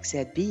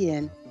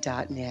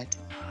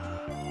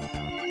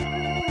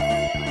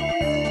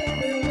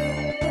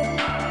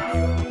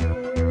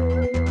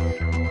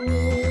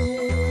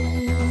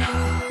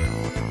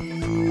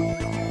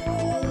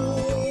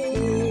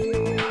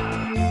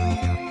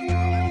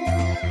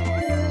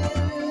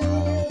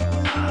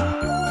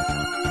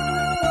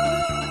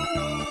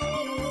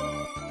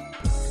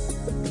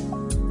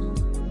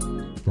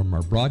 From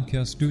our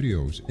broadcast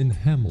studios in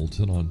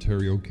Hamilton,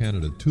 Ontario,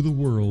 Canada, to the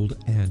world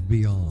and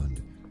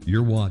beyond,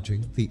 you're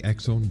watching the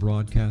X-Zone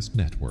Broadcast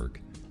Network,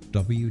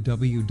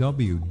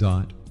 www.xzbn.net.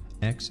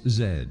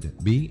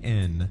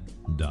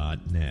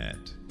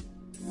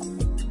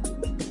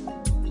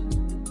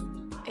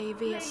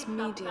 AVS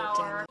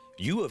Media.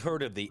 You have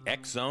heard of the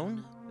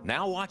X-Zone?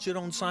 Now watch it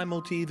on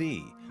Simul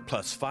TV,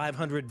 plus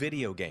 500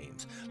 video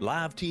games,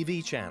 live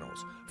TV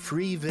channels,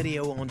 free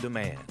video on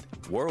demand,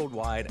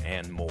 worldwide,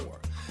 and more.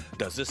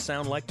 Does this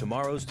sound like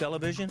tomorrow's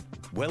television?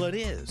 Well, it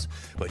is,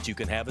 but you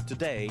can have it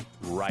today,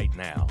 right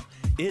now.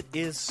 It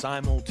is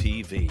Simul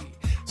TV.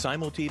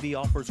 Simul TV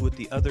offers what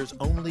the others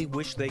only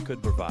wish they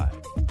could provide.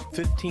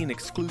 15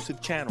 exclusive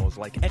channels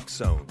like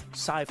X-Zone,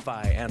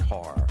 Sci-Fi, and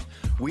Horror.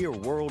 We are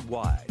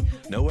worldwide.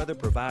 No other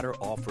provider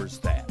offers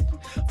that.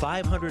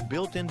 500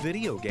 built-in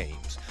video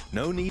games.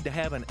 No need to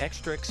have an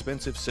extra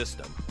expensive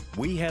system.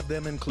 We have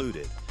them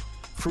included.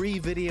 Free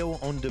video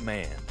on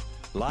demand.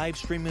 Live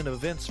streaming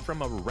events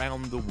from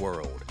around the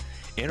world,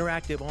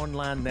 interactive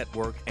online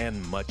network,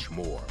 and much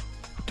more.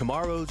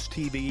 Tomorrow's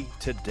TV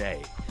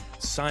today.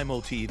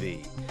 Simul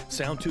TV.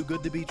 Sound too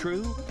good to be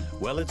true?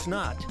 Well, it's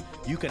not.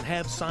 You can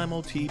have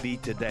Simul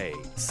TV today.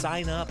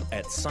 Sign up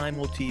at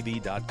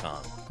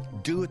simultv.com.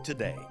 Do it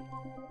today.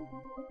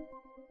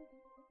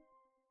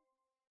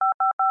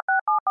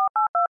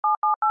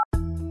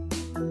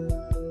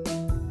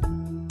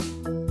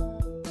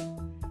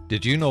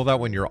 Did you know that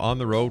when you're on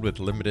the road with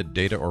limited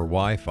data or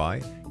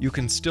Wi-Fi, you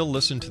can still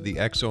listen to the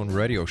X-Zone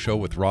Radio Show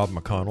with Rob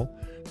McConnell,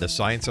 The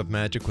Science of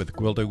Magic with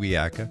Gwilda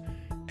Wiyaka,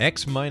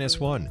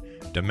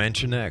 X-1,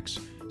 Dimension X,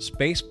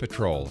 Space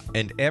Patrol,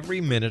 and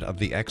every minute of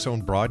the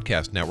X-Zone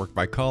Broadcast Network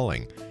by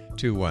calling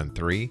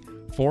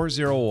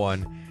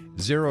 213-401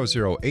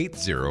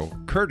 0080,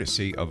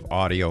 courtesy of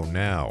Audio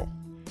Now.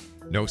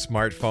 No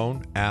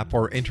smartphone, app,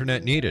 or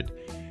internet needed.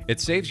 It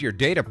saves your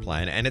data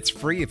plan and it's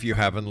free if you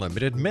have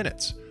unlimited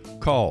minutes.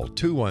 Call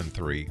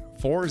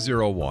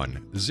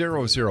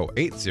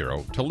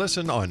 213-401-0080 to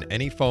listen on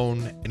any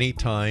phone,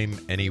 anytime,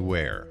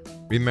 anywhere.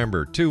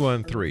 Remember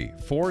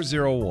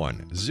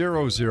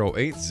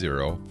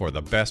 213-401-0080 for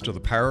the best of the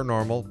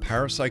paranormal,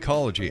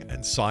 parapsychology, and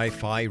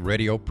sci-fi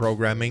radio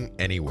programming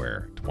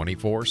anywhere,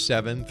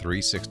 24/7,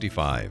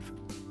 365.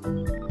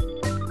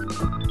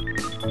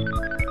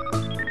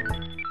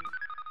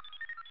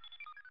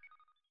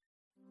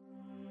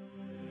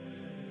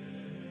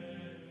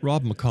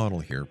 Rob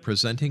McConnell here,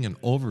 presenting an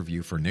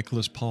overview for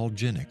Nicholas Paul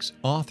Jennings,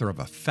 author of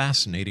a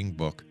fascinating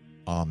book,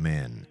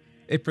 Amen.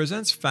 It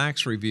presents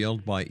facts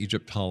revealed by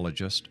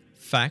Egyptologists,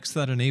 facts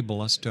that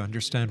enable us to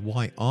understand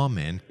why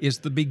Amen is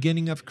the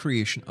beginning of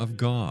creation of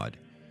God.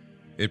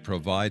 It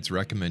provides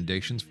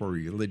recommendations for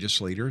religious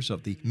leaders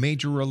of the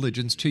major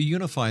religions to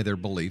unify their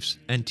beliefs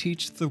and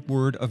teach the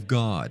Word of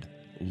God.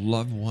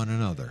 Love one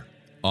another.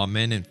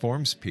 Amen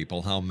informs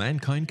people how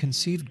mankind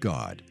conceived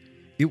God.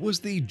 It was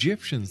the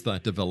Egyptians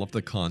that developed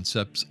the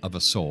concepts of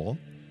a soul,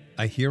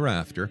 a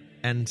hereafter,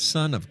 and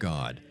Son of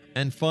God.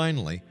 And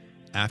finally,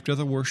 after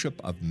the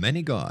worship of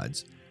many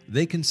gods,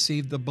 they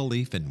conceived the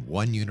belief in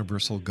one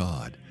universal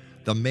God,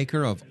 the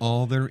maker of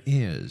all there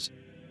is.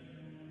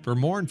 For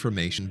more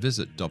information,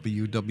 visit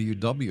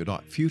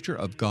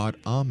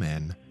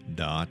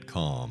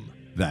www.futureofgodamen.com.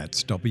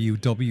 That's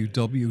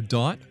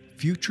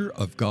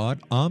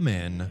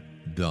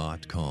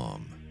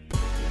www.futureofgodamen.com.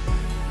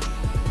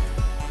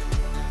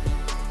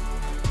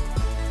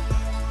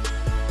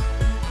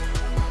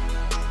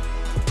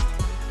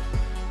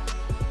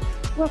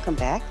 Welcome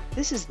back.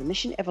 This is the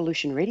Mission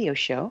Evolution Radio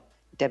Show,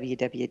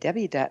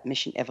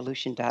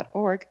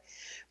 www.missionevolution.org,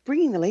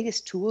 bringing the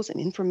latest tools and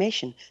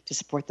information to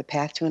support the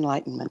path to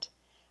enlightenment.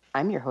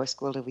 I'm your host,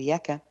 Gwilda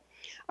Wiyaka.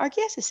 Our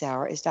guest this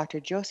hour is Dr.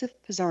 Joseph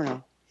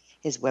Pizzorno.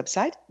 His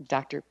website,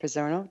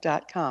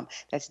 drpizzorno.com.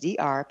 That's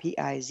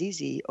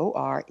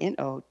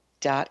DRPIZZORNO.com.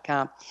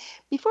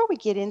 Before we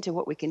get into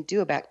what we can do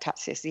about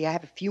toxicity, I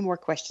have a few more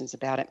questions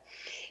about it.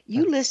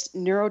 You list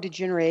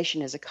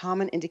neurodegeneration as a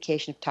common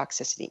indication of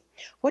toxicity.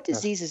 What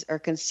diseases are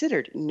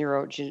considered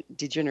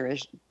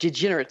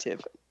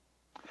neurodegenerative?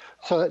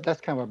 So that's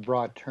kind of a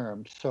broad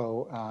term.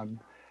 So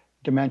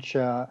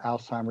dementia,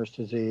 Alzheimer's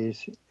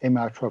disease,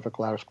 amyotrophic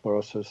lateral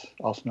sclerosis,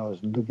 also known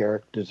as Lou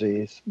Gehrig's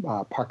disease,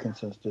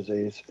 Parkinson's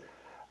disease.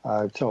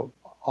 So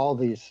all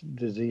these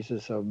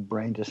diseases of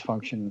brain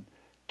dysfunction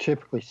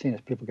typically seen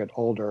as people get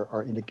older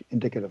are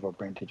indicative of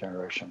brain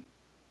degeneration.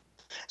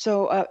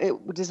 So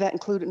does that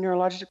include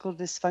neurological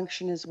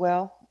dysfunction as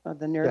well,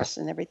 the nerves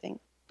and everything?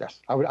 Yes,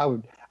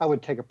 I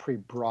would take a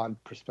pretty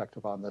broad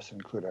perspective on this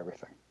and include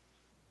everything.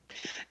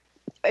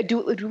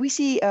 Do we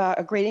see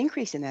a great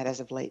increase in that as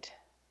of late?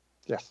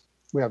 Yes,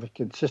 we have a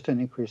consistent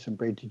increase in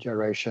brain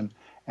degeneration,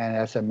 and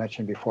as I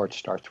mentioned before, it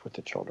starts with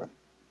the children.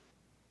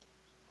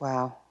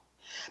 Wow.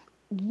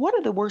 What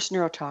are the worst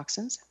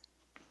neurotoxins?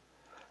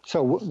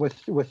 So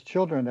with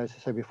children, as I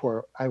said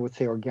before, I would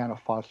say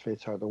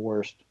organophosphates are the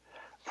worst.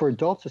 For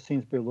adults, it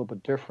seems to be a little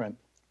bit different.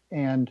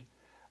 And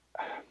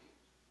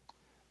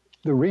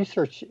the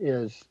research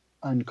is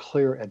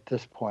unclear at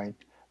this point,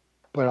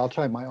 but I'll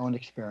tell you my own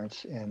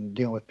experience in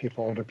dealing with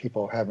older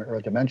people having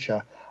early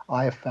dementia.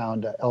 I have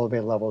found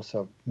elevated levels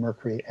of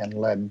mercury and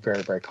lead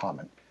very, very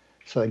common.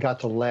 So they got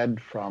the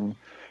lead from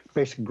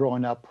basically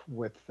growing up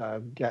with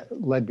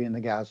lead being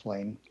the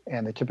gasoline,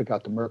 and they typically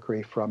got the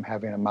mercury from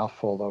having a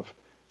mouthful of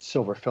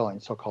silver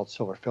fillings, so-called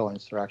silver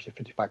fillings. They're actually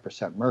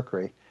 55%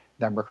 mercury.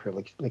 That mercury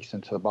leaks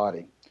into the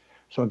body.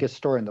 So it gets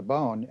stored in the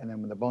bone, and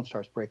then when the bone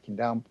starts breaking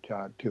down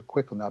too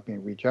quickly, not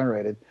being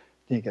regenerated,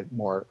 then you get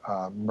more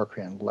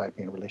mercury and lead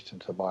being released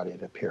into the body,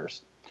 it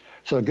appears.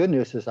 So the good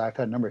news is I've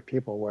had a number of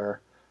people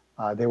where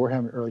they were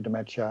having early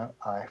dementia.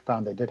 I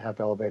found they did have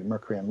elevated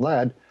mercury and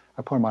lead.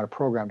 I put them on a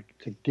program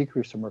to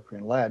decrease the mercury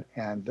and lead,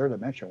 and their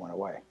dementia went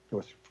away. It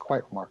was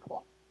quite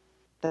remarkable.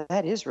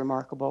 That is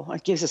remarkable.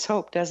 It gives us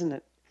hope, doesn't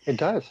it? It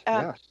does,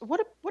 yes.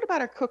 What about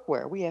our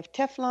cookware? We have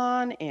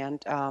Teflon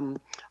and,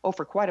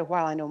 for quite a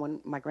while, I know when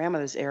my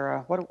grandmother's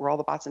era, what were all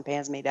the pots and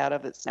pans made out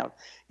of? It's now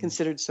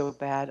considered so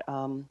bad.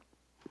 Well,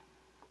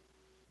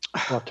 they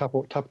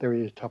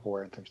use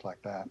Tupperware and things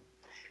like that.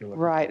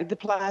 Right, the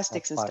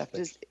plastics and stuff.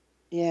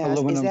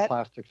 Aluminum,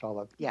 plastics,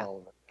 all of it, yes.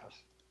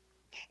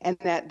 And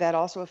that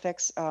also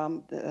affects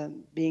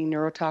being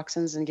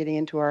neurotoxins and getting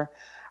into our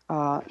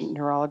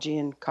neurology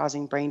and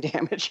causing brain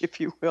damage, if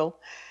you will.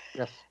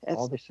 Yes,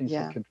 all these things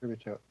that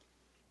contribute to it.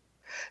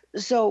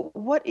 So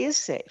what is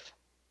safe?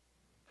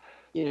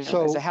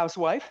 As a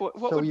housewife, what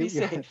would be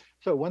safe?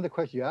 So one of the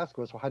questions you asked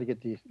was, well, how do you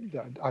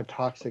get our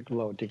toxic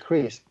load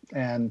decreased?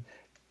 And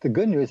the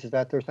good news is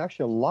that there's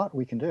actually a lot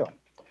we can do.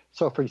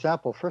 So for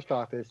example, first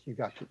off is you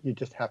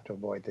just have to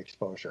avoid the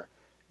exposure.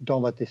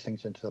 Don't let these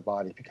things into the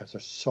body because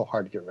they're so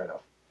hard to get rid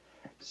of.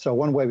 So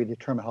one way we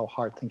determine how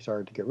hard things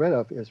are to get rid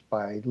of is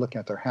by looking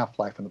at their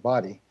half-life in the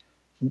body.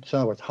 So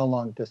in other words, how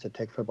long does it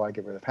take for the body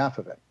to get rid of half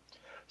of it?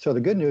 So the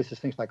good news is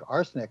things like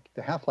arsenic,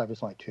 the half-life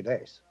is only 2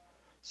 days.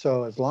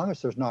 So as long as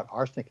there's not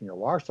arsenic in your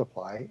water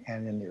supply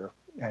and you're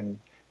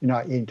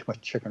not eating too much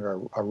chicken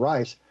or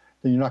rice,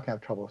 then you're not going to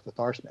have trouble with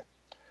arsenic.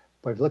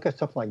 But if you look at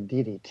something like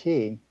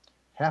DDT,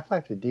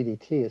 half-life of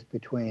DDT is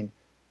between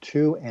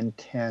 2 and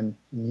 10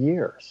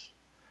 years.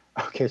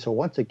 Okay, so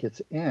once it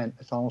gets in,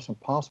 it's almost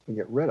impossible to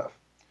get rid of.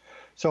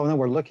 So then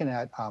we're looking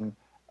at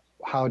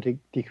how to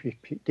decrease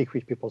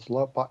people's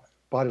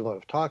body load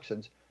of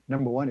toxins.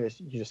 Number one is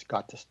you just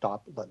got to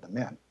stop letting them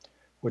in,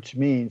 which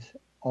means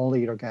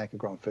only eat organically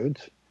grown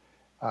foods.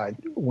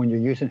 When you're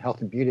using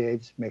health and beauty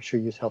aids, make sure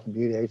you use health and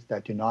beauty aids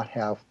that do not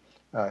have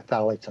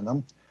phthalates in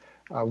them.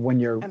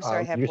 I'm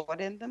sorry, have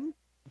what in them?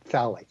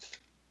 Phthalates.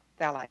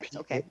 Phthalates,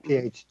 okay.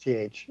 Phthalates,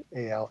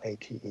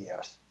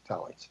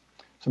 phthalates.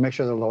 So make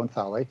sure they're low in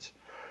phthalates.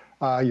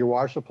 Your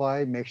water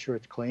supply, make sure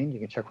it's clean. You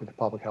can check with the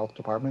public health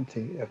department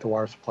if the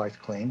water supply is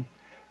clean.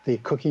 The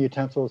cooking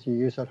utensils you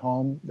use at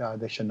home,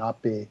 they should not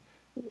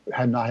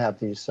have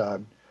these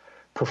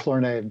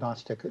perfluorinated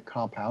nonstick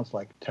compounds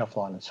like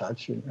Teflon and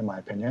such, in my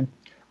opinion.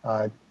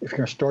 If you're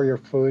going to store your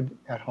food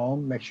at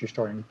home, make sure you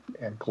store it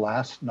in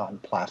glass, not in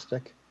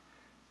plastic.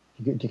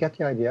 Do you get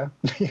the idea?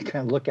 You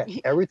can look at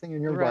everything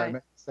in your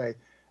environment and say,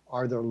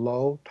 are there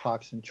low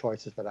toxin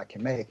choices that I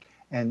can make?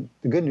 And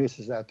the good news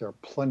is that there are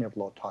plenty of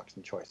low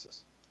toxin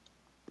choices.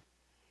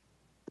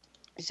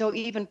 So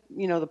even,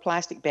 the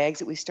plastic bags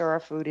that we store our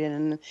food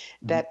in,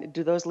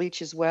 do those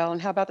leach as well?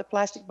 And how about the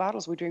plastic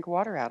bottles we drink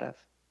water out of?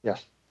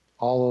 Yes,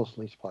 all those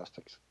leach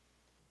plastics.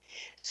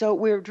 So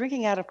we're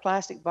drinking out of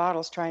plastic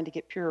bottles trying to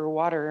get purer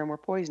water, and we're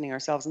poisoning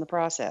ourselves in the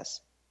process.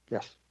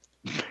 Yes.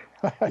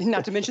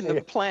 Not to mention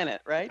the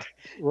planet, right?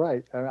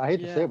 Right. I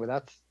hate to say it,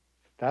 but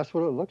that's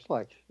what it looks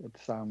like.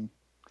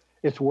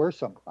 It's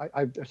worrisome.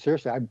 I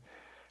seriously,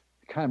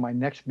 kind of my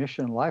next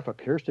mission in life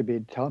appears to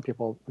be telling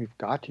people we've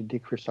got to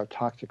decrease our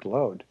toxic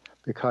load,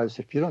 because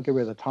if you don't get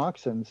rid of the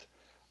toxins,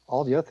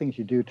 all the other things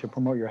you do to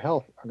promote your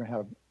health are going to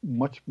have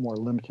much more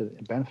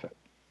limited benefit.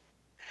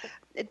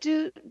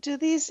 Do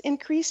these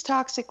increased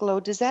toxic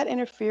load, does that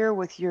interfere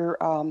with your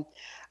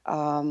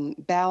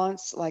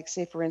balance, like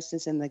say for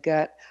instance in the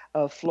gut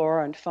of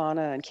flora and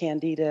fauna and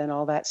candida and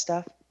all that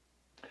stuff?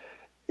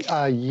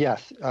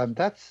 Yes,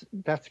 that's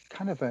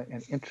kind of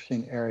an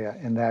interesting area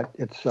in that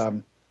it's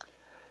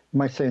you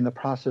might say in the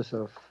process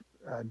of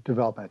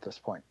development at this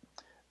point.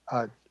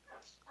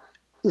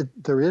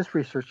 There is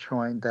research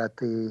showing that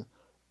the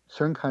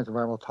certain kinds of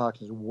environmental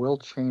toxins will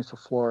change the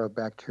flora of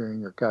bacteria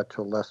in your gut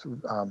to a less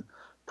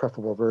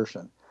preferable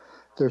version.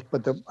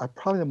 But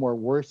probably the more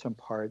worrisome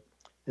part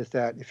is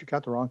that if you've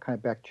got the wrong kind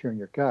of bacteria in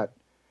your gut,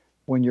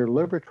 when your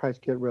liver tries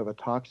to get rid of a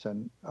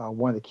toxin,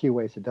 one of the key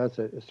ways it does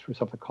it is through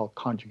something called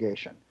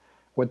conjugation.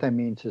 What that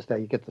means is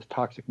that you get this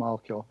toxic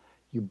molecule,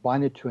 you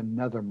bind it to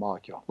another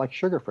molecule, like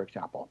sugar, for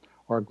example,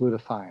 or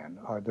glutathione,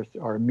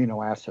 or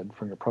amino acid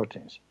from your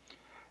proteins.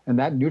 And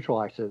that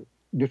neutralizes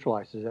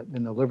it,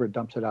 and the liver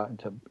dumps it out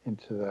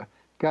into the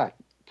gut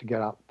to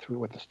get out through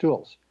with the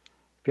stools.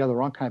 If you have the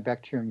wrong kind of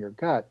bacteria in your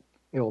gut,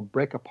 it will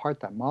break apart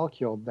that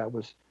molecule that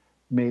was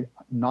made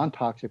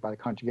non-toxic by the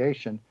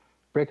conjugation,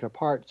 break it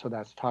apart so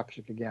that's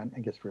toxic again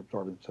and gets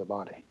reabsorbed into the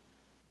body.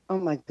 Oh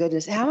my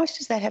goodness. How much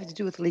does that have to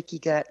do with leaky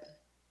gut?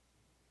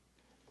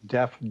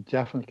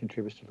 Definitely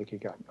contributes to leaky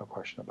gut, no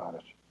question about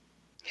it.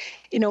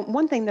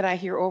 One thing that I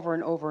hear over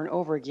and over and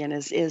over again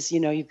is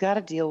you've got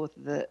to deal with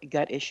the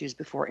gut issues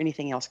before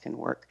anything else can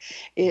work.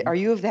 Are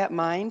you of that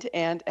mind,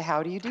 and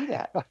how do you do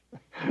that?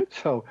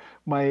 So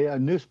my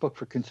newest book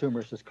for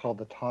consumers is called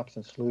The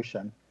Toxin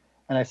Solution.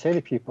 And I say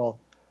to people,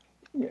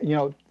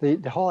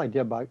 the whole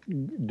idea about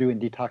doing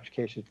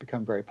detoxification has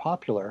become very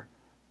popular,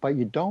 but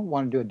you don't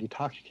want to do a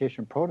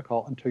detoxification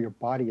protocol until your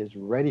body is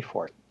ready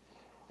for it.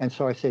 And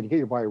so I say to get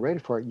your body ready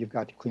for it, you've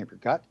got to clean up your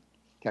gut,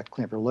 you've got to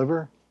clean up your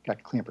liver, you've got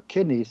to clean up your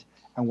kidneys,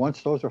 and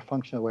once those are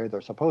functioning the way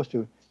they're supposed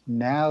to,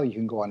 now you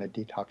can go on a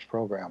detox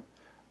program.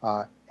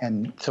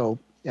 And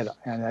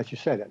as you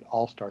said, it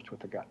all starts with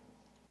the gut.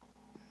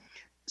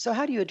 So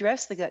how do you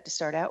address the gut to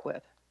start out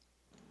with?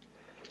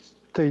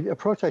 The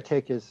approach I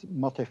take is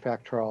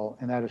multifactorial,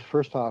 and that is,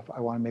 first off, I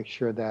want to make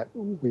sure that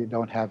we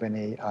don't have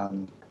any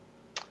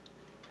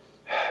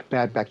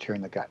bad bacteria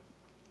in the gut.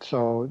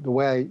 So the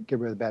way I get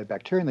rid of the bad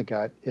bacteria in the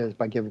gut is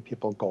by giving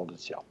people golden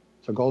seal.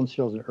 So golden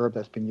seal is an herb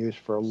that's been used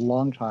for a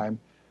long time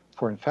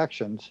for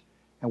infections.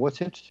 And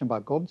what's interesting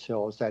about golden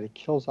seal is that it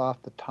kills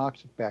off the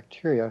toxic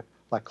bacteria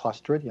like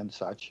Clostridia and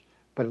such,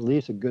 but it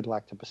leaves a good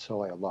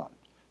lactobacilli alone.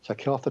 So I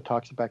kill off the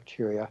toxic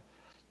bacteria.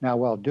 Now,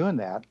 while doing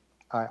that,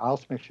 I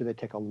also make sure they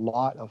take a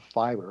lot of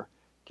fiber,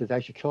 because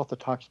as you kill off the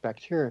toxic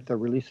bacteria, they're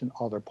releasing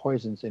all their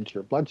poisons into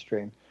your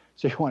bloodstream.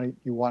 So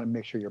you want to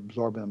make sure you're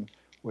absorbing them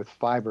with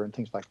fiber and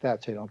things like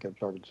that, so you don't get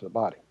absorbed into the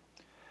body.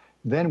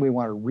 Then we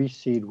want to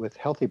reseed with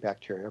healthy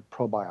bacteria,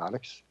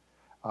 probiotics,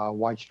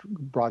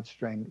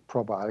 broad-strain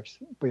probiotics.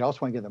 We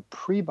also want to give them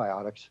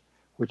prebiotics,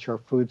 which are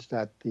foods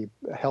that the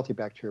healthy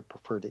bacteria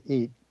prefer to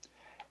eat.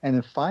 And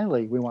then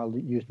finally, we want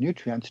to use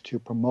nutrients to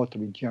promote the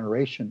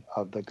regeneration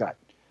of the gut.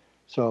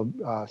 So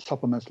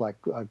supplements like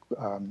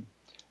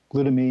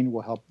Glutamine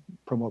will help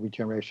promote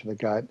regeneration of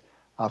the gut.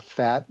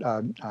 Fat,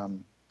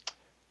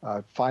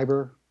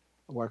 fiber,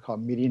 what are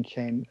called medium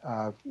chain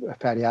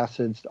fatty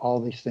acids, all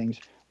these things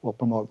will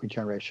promote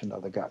regeneration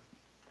of the gut.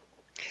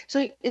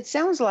 So it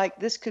sounds like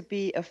this could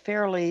be a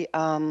fairly,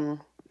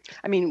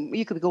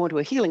 you could go into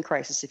a healing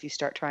crisis if you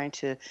start trying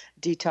to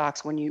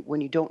detox when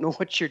you don't know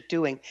what you're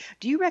doing.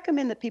 Do you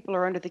recommend that people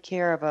are under the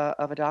care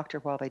of a doctor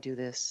while they do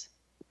this?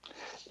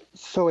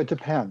 So it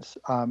depends.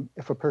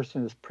 If a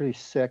person is pretty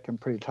sick and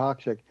pretty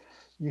toxic,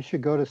 you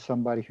should go to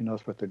somebody who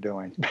knows what they're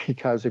doing,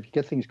 because if you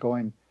get things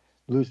going,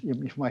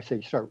 you might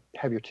say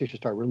have your tissue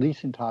start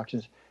releasing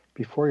toxins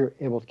before you're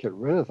able to get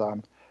rid of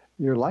them,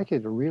 you're likely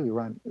to really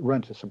run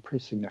into some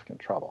pretty significant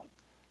trouble.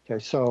 Okay,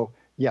 so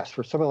yes,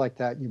 for somebody like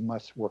that, you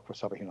must work with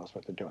somebody who knows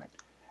what they're doing.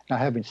 Now,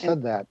 having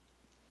said that,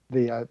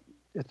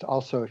 it's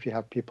also, if you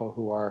have people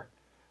who are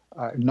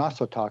not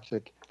so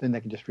toxic, then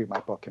they can just read my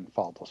book and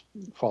follow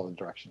the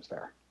directions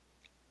there.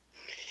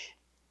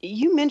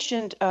 You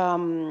mentioned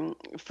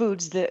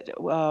foods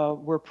that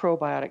were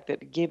probiotic,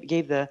 that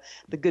gave the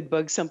good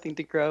bugs something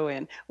to grow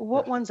in.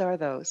 What ones are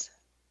those?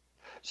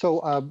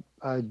 So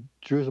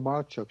Drew's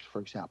artichokes, for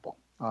example,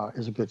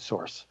 is a good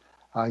source.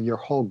 Your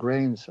whole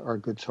grains are a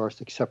good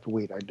source, except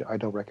wheat. I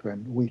don't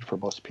recommend wheat for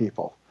most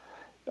people.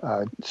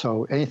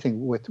 So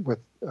anything with what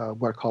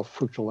are called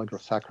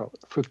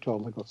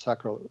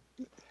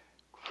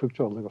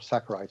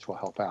fructooligosaccharides will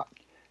help out.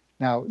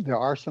 Now, there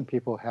are some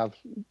people who have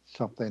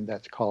something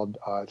that's called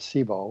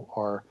SIBO,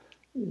 or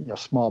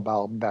small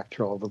bowel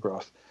bacterial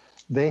overgrowth.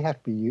 They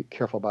have to be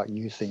careful about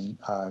using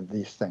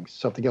these things.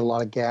 So if they get a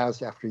lot of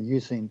gas after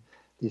using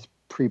these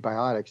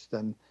prebiotics,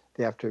 then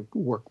they have to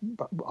work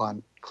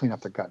on clean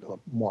up their gut a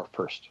little more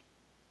first.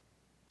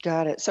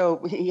 Got it.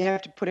 So you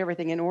have to put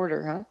everything in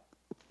order, huh?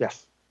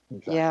 Yes.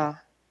 Exactly.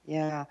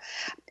 Yeah.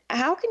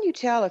 How can you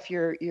tell if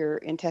your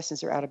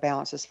intestines are out of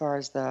balance as far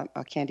as the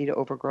candida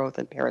overgrowth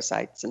and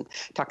parasites and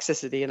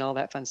toxicity and all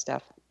that fun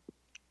stuff?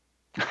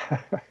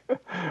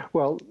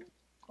 Well,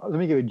 let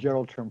me give you a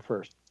general term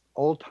first.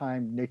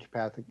 Old-time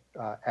naturopathic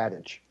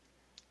adage,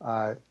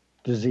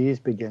 disease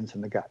begins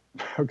in the gut.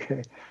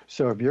 Okay,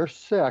 so if you're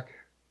sick,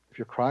 if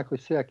you're chronically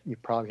sick, you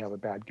probably have a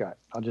bad gut.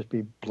 I'll just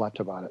be blunt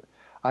about it.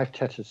 I've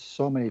tested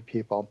so many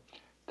people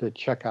to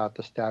check out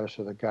the status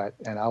of the gut,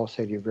 and I will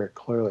say to you very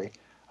clearly,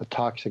 a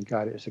toxic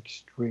gut is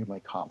extremely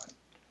common.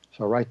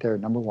 So right there,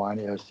 number one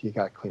is you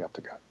got to clean up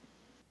the gut.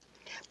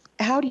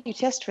 How do you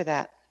test for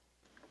that?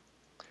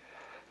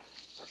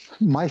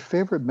 My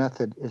favorite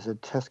method is a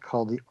test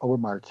called the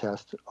Obermeyer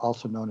test,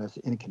 also known as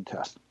the Inkin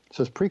test.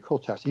 So it's a pretty cool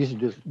test. I used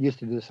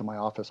to do this in my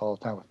office all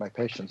the time with my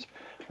patients,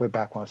 way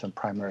back when I was in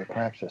primary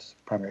practice,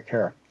 primary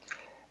care.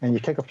 And you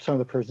take up some of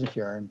the person's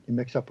urine, you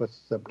mix up with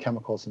the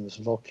chemicals in this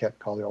little kit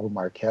called the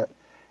Obermeyer kit,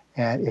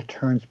 and it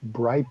turns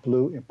bright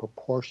blue in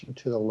proportion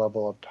to the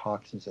level of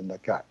toxins in the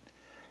gut.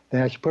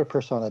 Then as you put a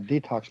person on a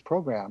detox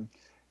program,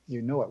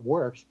 you know it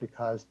works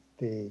because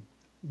the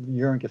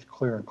urine gets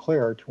clearer and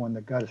clearer to when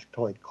the gut is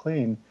totally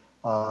clean,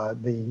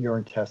 the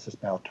urine test is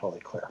now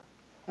totally clear.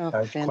 Oh,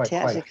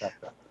 fantastic. Quite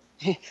effective.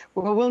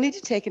 Well, we'll need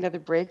to take another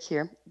break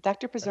here.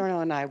 Dr.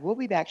 Pizzorno and I will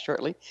be back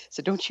shortly,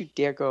 so don't you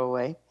dare go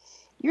away.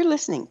 You're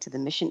listening to the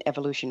Mission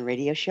Evolution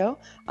Radio Show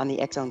on the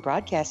X Zone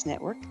Broadcast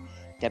Network,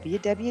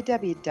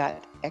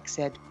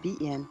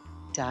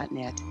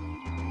 www.xzbn.net.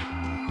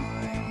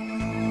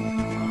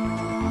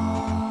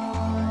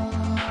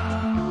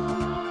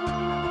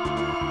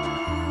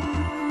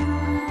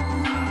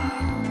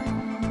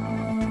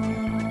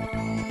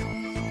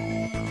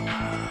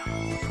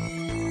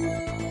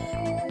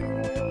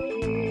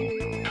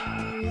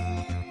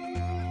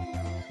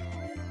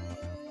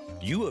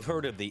 You have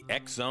heard of the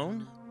X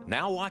Zone?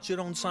 Now watch it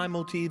on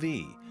Simul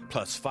TV,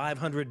 plus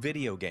 500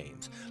 video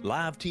games,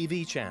 live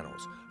TV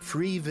channels,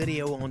 free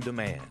video on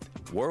demand,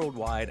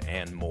 worldwide,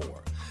 and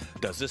more.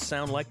 Does this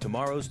sound like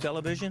tomorrow's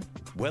television?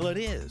 Well, it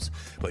is,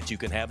 but you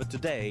can have it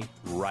today,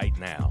 right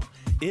now.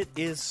 It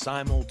is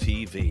Simul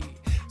TV.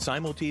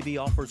 Simul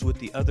TV offers what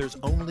the others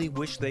only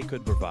wish they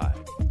could provide.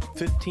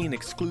 15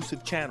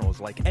 exclusive channels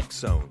like X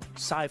Zone,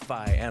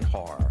 sci-fi, and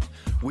horror.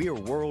 We are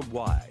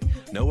worldwide.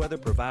 No other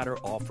provider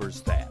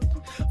offers that.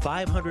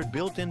 500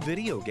 built-in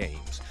video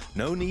games.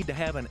 No need to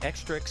have an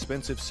extra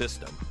expensive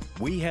system.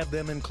 We have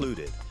them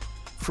included.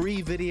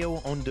 Free video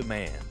on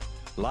demand.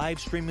 Live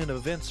streaming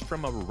events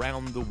from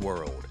around the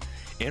world.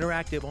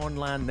 Interactive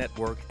online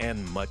network,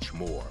 and much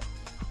more.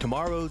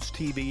 Tomorrow's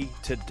TV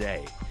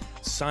today.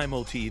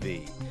 Simul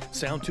TV.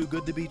 Sound too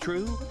good to be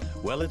true?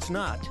 Well, it's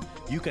not.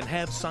 You can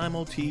have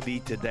Simul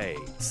TV today.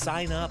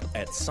 Sign up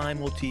at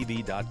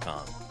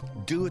simultv.com.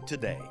 Do it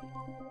today.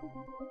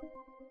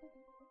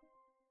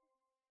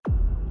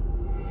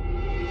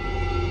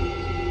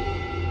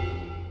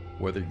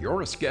 Whether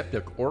you're a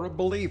skeptic or a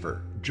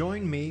believer,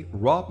 join me,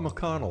 Rob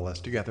McConnell,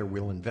 as together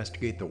we'll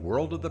investigate the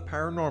world of the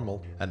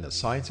paranormal and the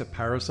science of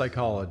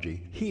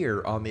parapsychology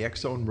here on the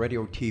X Zone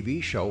Radio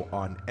TV show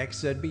on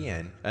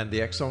XZBN and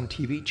the X Zone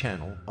TV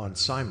channel on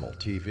Simul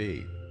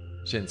TV.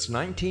 Since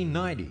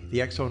 1990,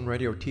 the X Zone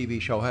Radio TV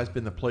show has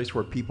been the place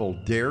where people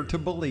dare to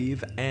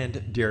believe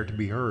and dare to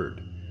be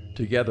heard.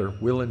 Together,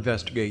 we'll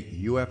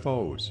investigate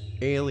UFOs,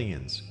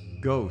 aliens,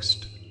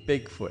 ghosts,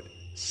 Bigfoot,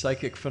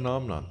 psychic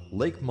phenomenon,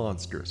 lake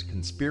monsters,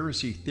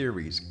 conspiracy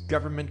theories,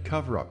 government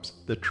cover-ups,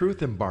 the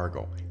truth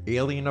embargo,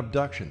 alien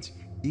abductions,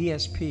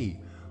 ESP,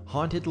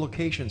 haunted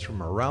locations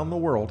from around the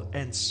world,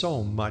 and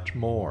so much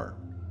more.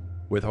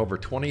 With over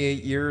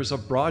 28 years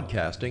of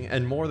broadcasting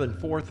and more than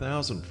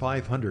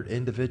 4,500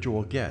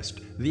 individual guests,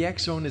 the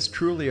X Zone is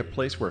truly a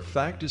place where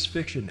fact is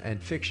fiction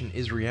and fiction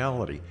is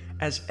reality,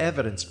 as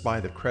evidenced by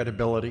the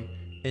credibility,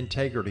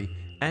 integrity,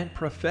 and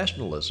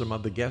professionalism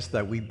of the guests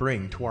that we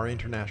bring to our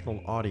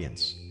international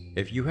audience.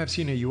 If you have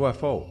seen a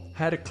UFO,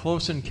 had a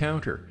close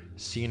encounter,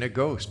 seen a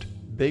ghost,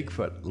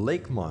 Bigfoot,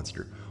 lake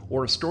monster,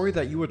 or a story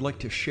that you would like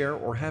to share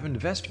or have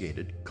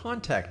investigated,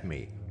 contact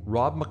me,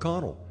 Rob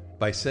McConnell,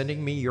 by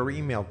sending me your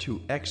email to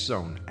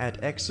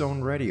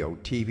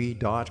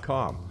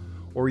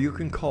xzone@xzoneradiotv.com, or you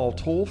can call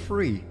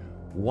toll-free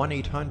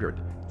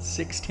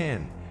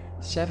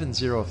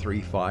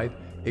 1-800-610-7035,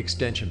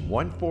 extension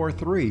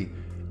 143,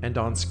 and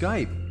on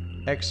Skype,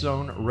 X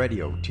Zone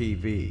Radio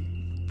TV.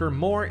 For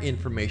more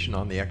information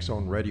on the X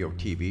Zone Radio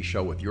TV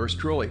show with yours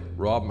truly,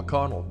 Rob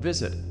McConnell,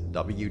 visit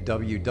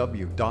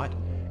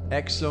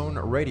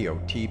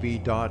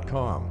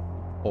www.xzoneradiotv.com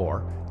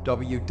or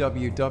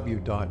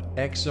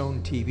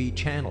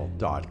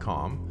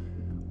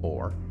www.xzonetvchannel.com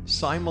or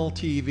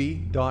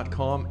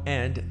simultv.com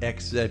and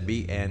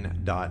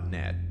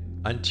xzbn.net.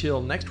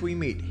 Until next we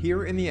meet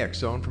here in the X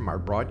Zone from our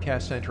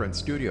broadcast center and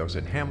studios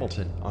in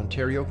Hamilton,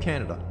 Ontario,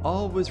 Canada,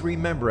 always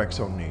remember, X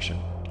Zone Nation,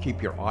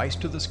 keep your eyes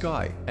to the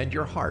sky and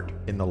your heart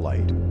in the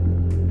light.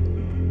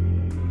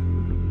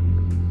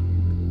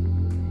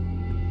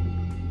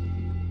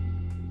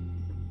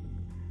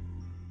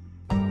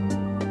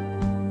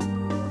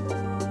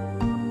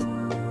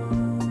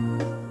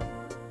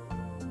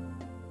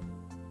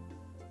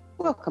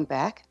 Welcome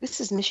back.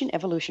 This is Mission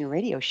Evolution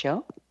Radio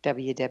Show,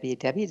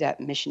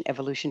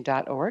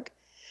 www.missionevolution.org,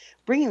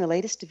 bringing the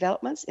latest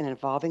developments in an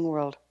evolving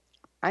world.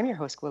 I'm your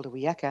host, Gwilda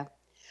Wiyaka.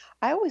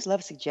 I always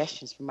love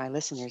suggestions from my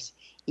listeners.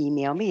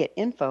 Email me at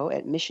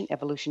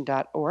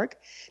info@missionevolution.org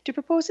to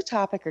propose a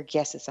topic or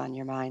guest that's on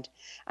your mind.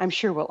 I'm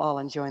sure we'll all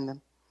enjoy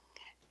them.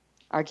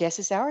 Our guest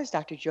this hour is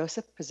Dr.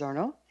 Joseph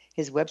Pizzorno.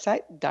 His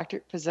website,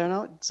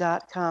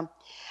 drpizzorno.com.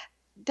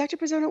 Dr.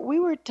 Pizzorno, we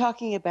were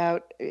talking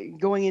about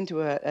going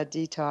into a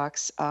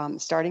detox,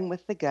 starting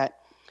with the gut.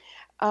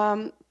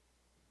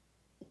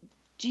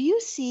 Do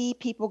you see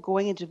people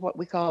going into what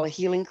we call a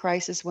healing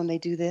crisis when they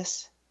do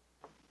this?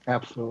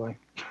 Absolutely.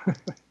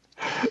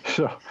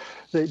 So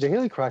the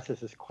healing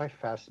crisis is quite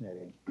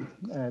fascinating,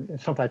 and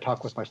it's something I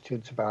talk with my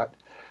students about.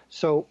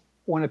 So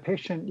when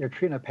you're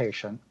treating a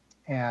patient,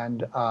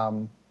 and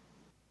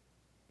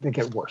they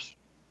get worse.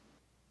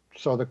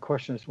 So the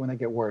question is, when they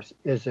get worse,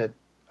 is it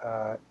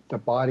the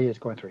body is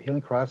going through a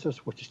healing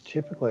crisis, which is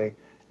typically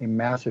a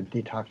massive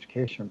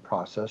detoxification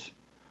process,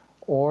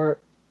 or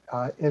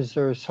is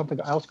there something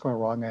else going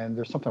wrong, and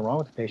there's something wrong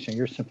with the patient,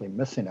 you're simply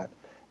missing it,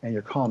 and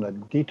you're calling it a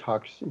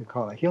detox, you're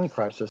calling it a healing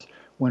crisis,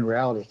 when in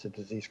reality it's a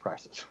disease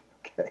crisis.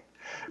 Okay,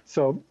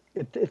 so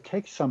it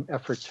takes some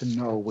effort to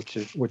know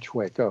which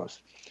way it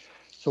goes.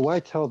 So what I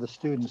tell the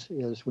students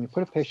is, when you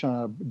put a patient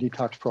on a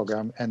detox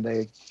program and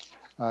they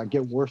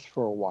get worse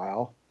for a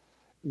while,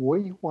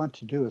 what you want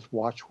to do is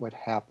watch what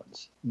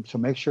happens. And so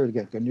make sure to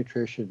get good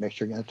nutrition, make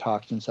sure you're getting the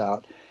toxins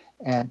out.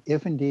 And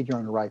if indeed you're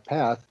on the right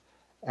path,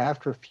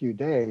 after a few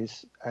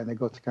days, and they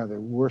go through kind of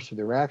the worst of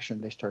the reaction,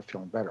 they start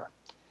feeling better.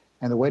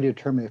 And the way to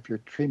determine if your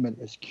treatment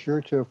is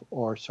curative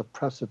or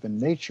suppressive in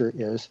nature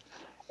is,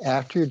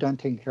 after you're done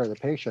taking care of the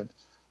patient,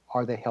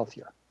 are they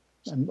healthier?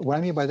 And what I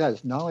mean by that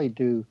is, not only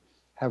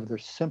have their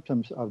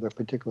symptoms of their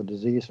particular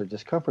disease or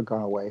discomfort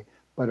gone away,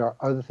 but are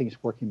other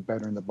things working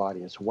better in the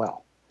body as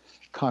well?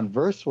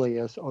 Conversely,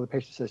 the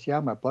patient says,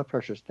 yeah, my blood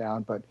pressure's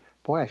down, but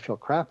boy, I feel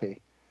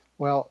crappy.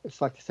 Well,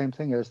 it's like the same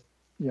thing as,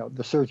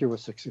 the surgery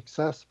was a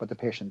success, but the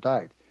patient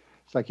died.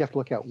 It's like you have to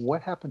look at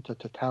what happened to the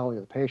totality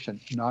of the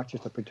patient, not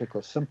just the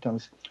particular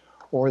symptoms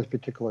or the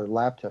particular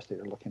lab test that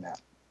you're looking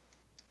at.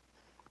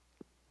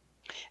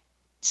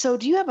 So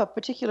do you have a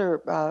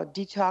particular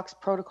detox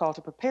protocol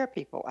to prepare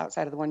people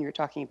outside of the one you're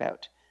talking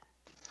about?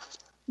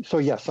 So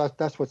yes,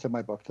 that's what's in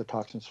my book, The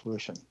Toxin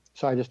Solution.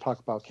 So I just talk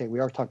about, we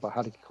already talked about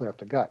how to clear up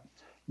the gut.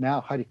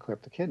 Now, how do you clear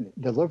up the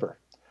liver?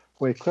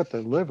 Well, you clear up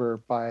the liver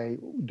by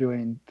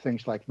doing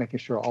things like making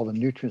sure all the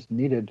nutrients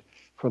needed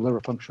for liver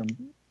function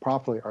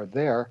properly are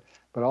there,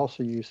 but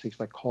also use things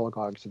like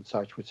cholagogues and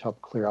such, which help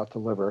clear out the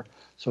liver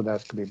so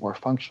that it can be more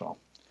functional.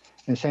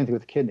 And the same thing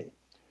with the kidney.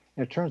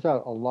 And it turns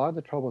out a lot of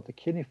the trouble with the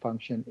kidney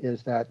function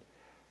is that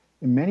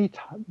in many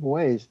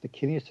ways, the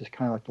kidney is just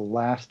kind of like the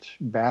last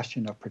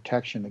bastion of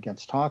protection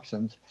against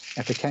toxins.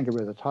 And if it can't get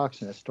rid of the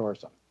toxin, it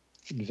stores them.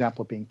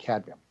 Example being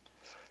cadmium.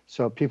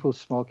 So people who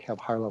smoke have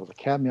higher levels of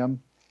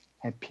cadmium,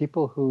 and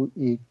people who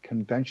eat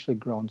conventionally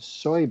grown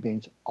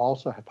soybeans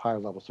also have higher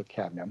levels of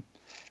cadmium.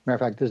 Matter of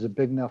fact, there's a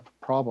big enough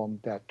problem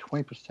that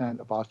 20%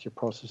 of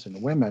osteoporosis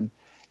in women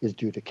is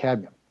due to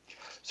cadmium.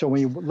 So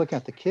when you look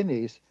at the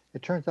kidneys,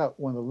 it turns out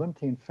one of the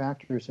limiting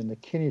factors in the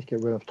kidneys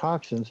get rid of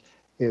toxins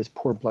is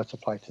poor blood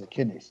supply to the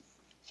kidneys.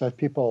 So as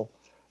people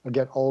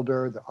get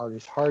older, the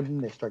arteries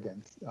harden, they start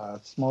getting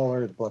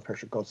smaller, the blood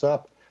pressure goes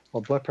up.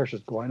 Well, blood pressure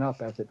is going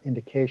up as an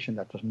indication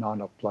that there's not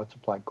enough blood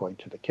supply going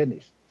to the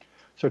kidneys.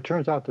 So it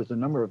turns out there's a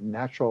number of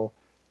natural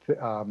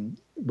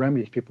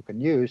remedies people can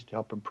use to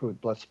help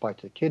improve blood supply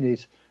to the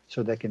kidneys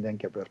so they can then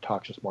get rid of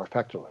toxins more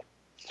effectively.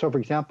 So for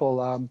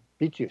example,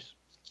 beetroot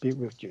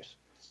juice.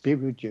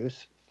 Beetroot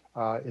juice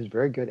is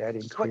very good at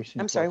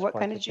increasing I'm sorry, blood what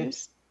supply kind to of the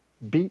kidneys.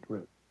 juice?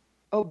 Beetroot.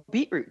 Oh,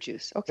 beetroot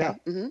juice. Okay.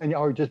 Yeah. Mm-hmm.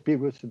 Or just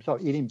beetroots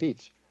themselves, eating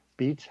beets.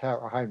 Beets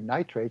are high in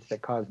nitrates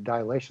that cause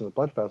dilation of the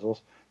blood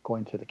vessels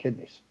going to the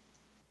kidneys.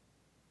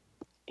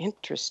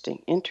 Interesting.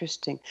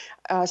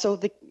 So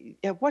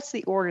what's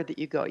the order that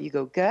you go? You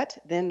go gut,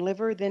 then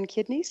liver, then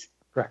kidneys?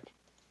 Correct.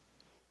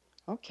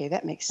 Okay,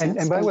 that makes sense.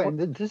 And by the way,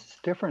 this is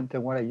different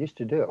than what I used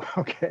to do.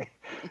 Okay.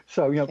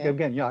 So,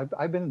 again,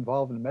 I've been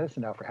involved in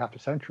medicine now for half a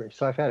century.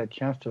 So I've had a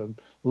chance to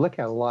look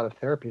at a lot of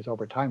therapies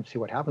over time and see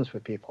what happens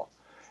with people.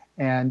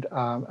 And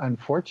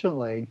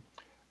unfortunately,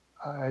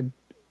 when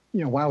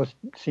I was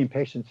seeing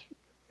patients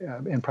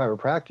in private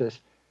practice,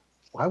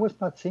 I was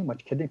not seeing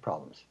much kidney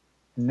problems.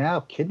 Now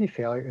kidney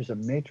failure is a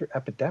major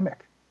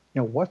epidemic.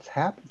 What's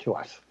happened to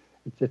us?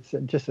 It's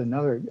just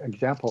another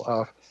example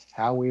of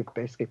how we've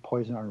basically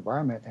poisoned our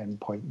environment and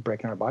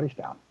breaking our bodies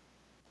down.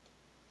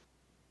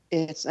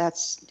 It's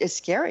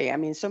scary. I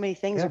mean, so many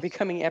things are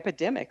becoming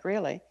epidemic,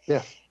 really.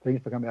 Yes,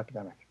 things become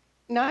epidemic.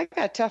 Now, I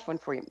got a tough one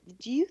for you.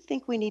 Do you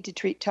think we need to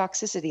treat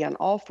toxicity on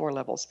all four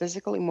levels,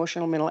 physical,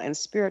 emotional, mental, and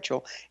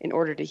spiritual, in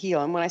order to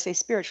heal? And when I say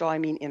spiritual, I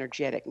mean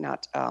energetic,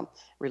 not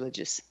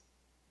religious.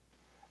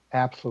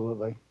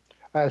 Absolutely.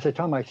 As I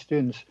tell my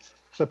students,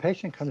 so a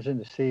patient comes in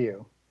to see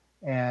you,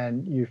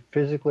 and you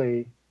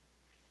physically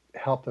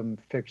help them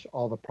fix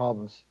all the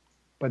problems,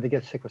 but they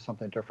get sick with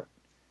something different.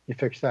 You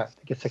fix that,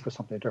 they get sick with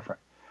something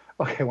different.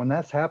 Okay, when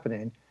that's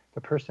happening,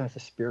 the person has a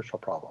spiritual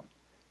problem.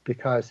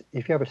 Because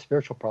if you have a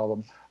spiritual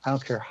problem, I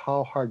don't care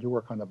how hard you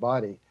work on the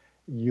body,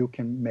 you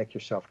can make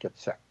yourself get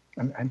sick.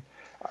 And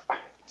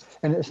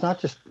it's not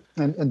just,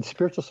 and the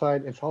spiritual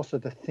side, it's also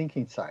the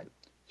thinking side.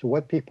 So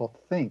what people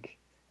think,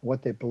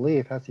 what they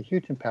believe has a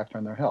huge impact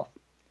on their health.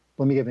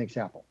 Let me give an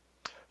example.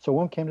 So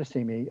one came to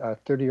see me, a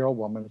 30-year-old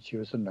woman. She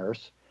was a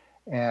nurse,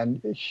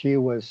 and she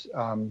was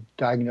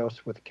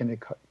diagnosed with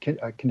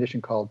a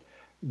condition called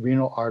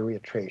renal artery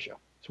atresia.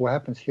 So what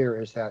happens here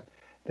is that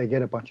they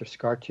get a bunch of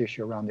scar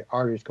tissue around the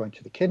arteries going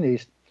to the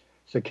kidneys.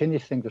 So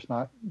kidneys think there's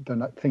not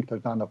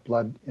enough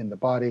blood in the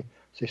body.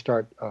 So they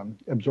start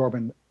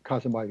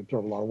causing the body to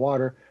absorb a lot of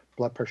water.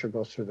 Blood pressure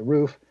goes through the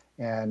roof,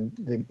 and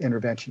the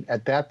intervention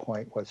at that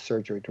point was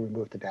surgery to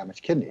remove the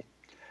damaged kidney.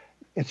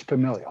 It's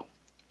familial.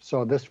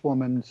 So this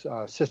woman's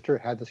sister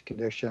had this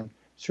condition,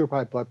 super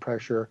high blood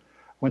pressure,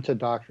 went to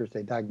doctors,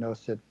 they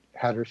diagnosed it,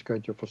 had her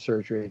scheduled for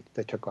surgery,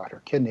 they took out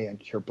her kidney,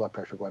 and her blood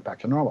pressure went back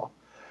to normal.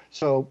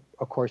 So,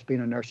 of course,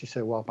 being a nurse, she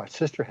said, well, if my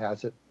sister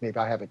has it, maybe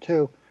I have it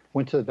too.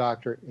 Went to the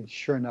doctor, and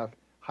sure enough,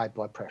 high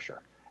blood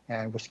pressure,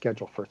 and was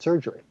scheduled for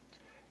surgery.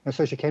 And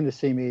so she came to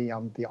see me,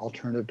 the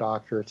alternative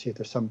doctor, see if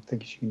there's some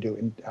things she can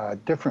do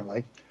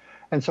differently.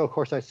 And so, of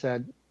course, I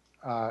said,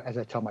 as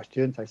I tell my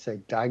students, I say,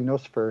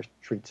 diagnose first,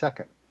 treat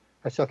second.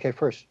 I said, okay,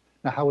 first,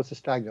 now how was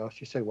this diagnosed?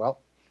 She said, well,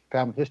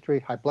 family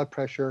history, high blood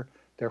pressure,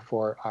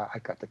 therefore I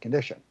got the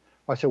condition.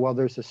 Well, I said, well,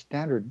 there's a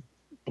standard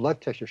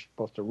blood test you're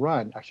supposed to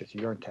run, actually it's a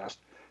urine test,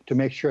 to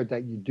make sure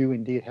that you do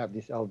indeed have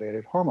these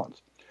elevated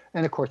hormones.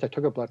 And of course, I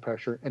took her blood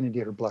pressure, and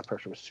indeed her blood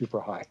pressure was super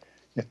high.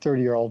 A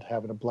 30-year-old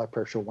having a blood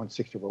pressure of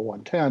 160 over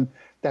 110,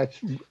 that's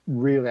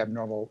really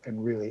abnormal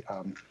and really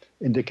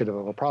indicative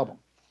of a problem.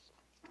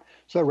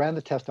 So I ran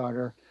the test on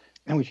her,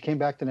 and when she came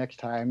back the next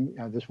time,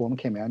 this woman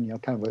came in,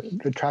 kind of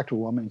an attractive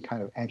woman,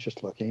 kind of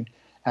anxious looking.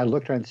 And I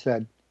looked at her and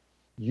said,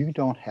 you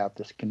don't have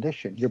this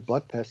condition. Your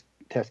blood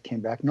test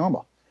came back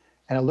normal.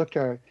 And I looked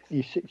at her,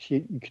 and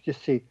you could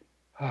just see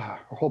her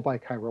whole body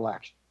kind of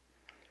relaxed.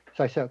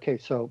 So I said, okay,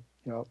 so,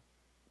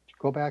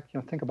 go back,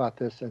 think about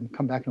this and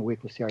come back in a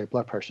week. We'll see how your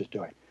blood pressure is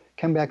doing.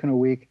 Came back in a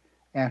week,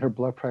 and her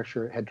blood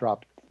pressure had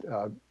dropped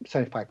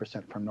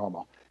 75% from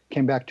normal.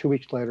 Came back 2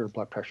 weeks later, her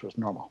blood pressure was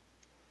normal.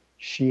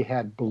 She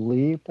had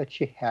believed that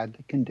she had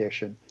the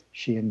condition.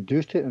 She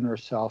induced it in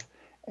herself,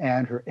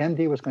 and her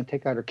MD was going to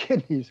take out her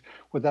kidneys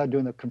without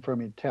doing the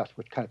confirming test,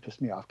 which kind of pissed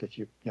me off because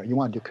you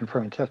want to do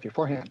confirming tests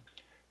beforehand.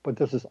 But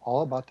this is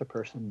all about the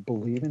person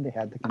believing they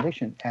had the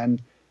condition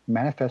and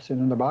manifesting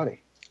in their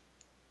body.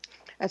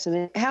 That's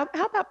amazing. How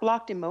about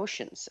blocked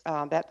emotions?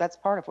 That's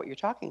part of what you're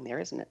talking there,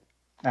 isn't it?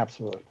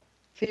 Absolutely.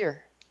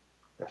 Fear.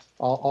 Yes.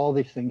 All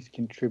these things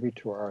contribute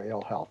to our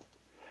ill health.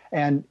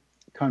 And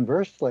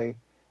conversely,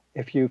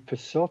 if you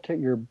facilitate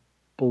your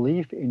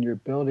belief in your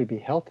ability to be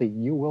healthy,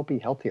 you will be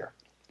healthier.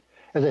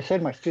 As I said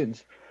to my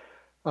students,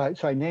 so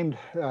I named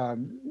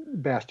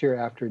Bastyr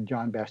after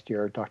John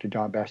Bastyr, Dr.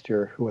 John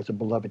Bastyr, who was a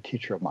beloved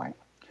teacher of mine.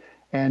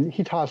 And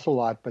he taught us a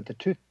lot, but the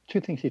two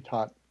things he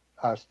taught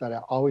us that I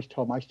always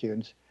tell my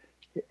students,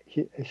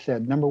 he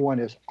said, number one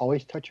is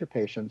always touch your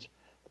patients.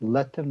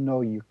 Let them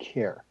know you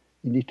care.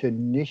 You need to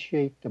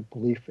initiate the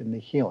belief in the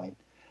healing.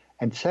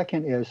 And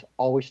second is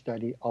always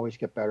study, always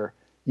get better.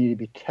 You need to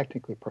be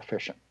technically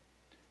proficient.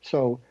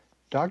 So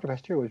Dr.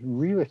 Bastyr was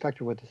really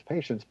effective with his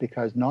patients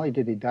because not only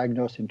did he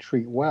diagnose and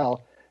treat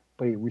well,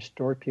 but he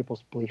restored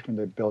people's belief in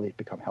their ability to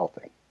become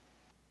healthy.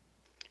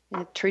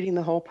 And treating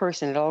the whole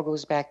person, it all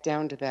goes back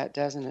down to that,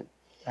 doesn't it?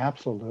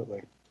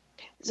 Absolutely.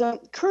 So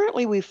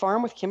currently we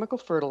farm with chemical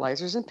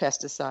fertilizers and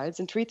pesticides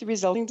and treat the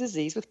resulting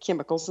disease with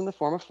chemicals in the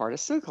form of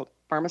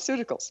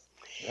pharmaceuticals.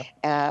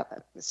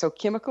 Yep. So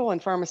chemical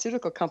and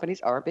pharmaceutical companies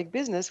are a big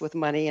business with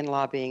money and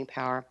lobbying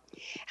power.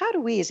 How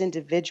do we as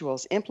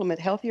individuals implement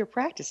healthier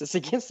practices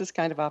against this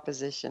kind of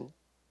opposition?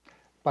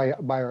 By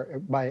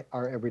our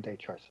everyday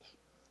choices.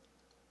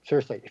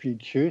 Seriously, if you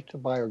choose to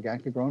buy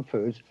organically grown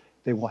foods,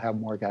 they will have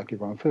more organically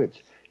grown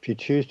foods. If you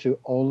choose to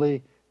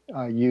only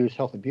use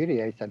health and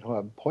beauty aids that don't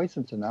have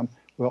poisons in them,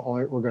 we're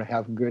going to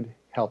have good,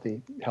 healthy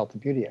health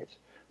and beauty aids.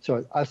 So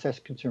it's us as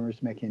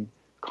consumers making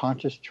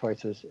conscious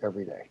choices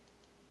every day.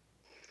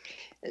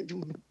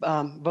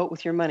 Vote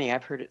with your money,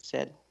 I've heard it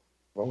said.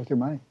 Vote with your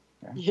money.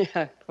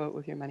 Yeah, vote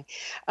with your money.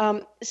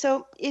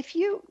 So if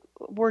you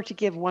were to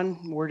give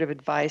one word of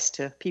advice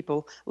to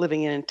people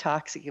living in a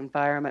toxic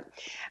environment,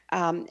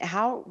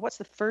 what's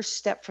the first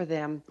step for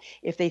them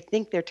if they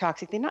think they're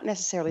toxic? They're not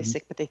necessarily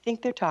sick, but they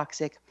think they're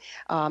toxic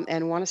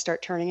and want to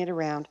start turning it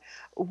around.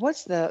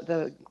 What's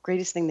the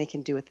greatest thing they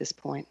can do at this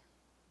point?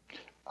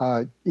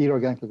 Eat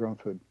organically grown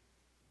food.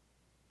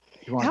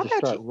 You want to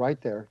start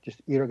right there.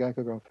 Just eat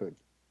organically grown food.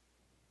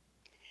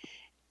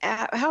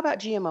 How about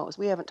GMOs?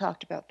 We haven't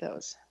talked about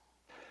those.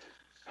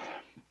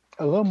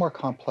 A little more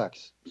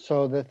complex.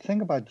 So the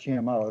thing about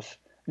GMOs,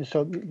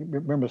 so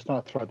remember, it's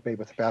not throw out the baby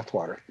with the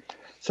bathwater.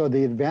 So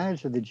the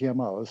advantage of the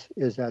GMOs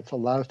is that it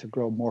allows us to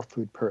grow more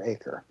food per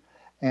acre,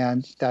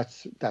 and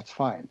that's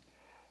fine.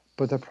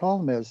 But the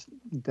problem is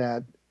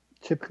that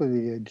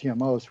typically the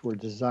GMOs were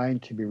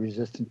designed to be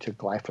resistant to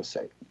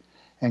glyphosate,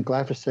 and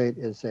glyphosate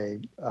is a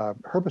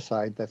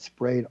herbicide that's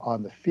sprayed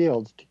on the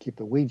fields to keep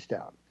the weeds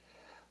down.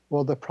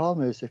 Well, the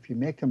problem is if you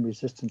make them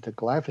resistant to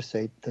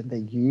glyphosate, then they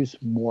use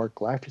more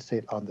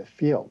glyphosate on the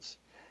fields.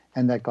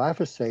 And that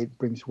glyphosate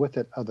brings with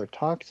it other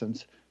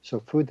toxins,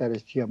 so food that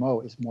is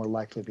GMO is more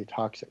likely to be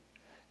toxic.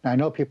 Now, I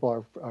know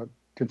people are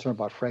concerned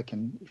about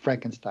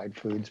Frankenstein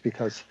foods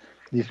because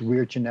these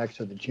weird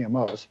genetics of the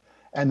GMOs,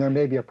 and there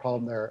may be a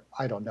problem there,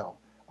 I don't know.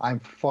 I'm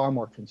far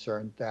more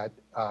concerned that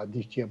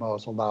these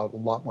GMOs allow a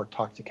lot more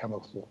toxic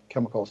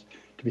chemicals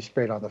to be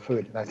sprayed on the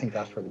food, and I think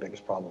that's where the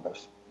biggest problem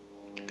is.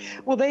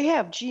 Well, they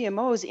have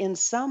GMOs in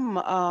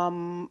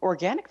some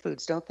organic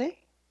foods, don't they?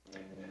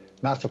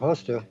 Not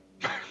supposed to.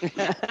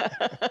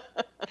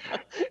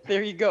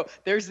 There you go.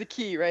 There's the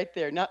key right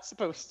there. Not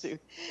supposed to.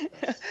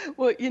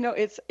 Well,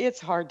 it's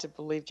hard to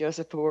believe,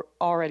 Joseph, but we're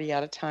already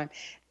out of time.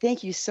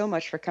 Thank you so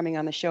much for coming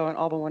on the show and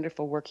all the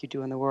wonderful work you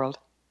do in the world.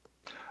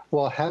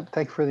 Well,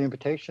 thank you for the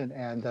invitation,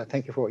 and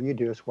thank you for what you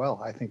do as well.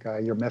 I think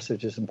your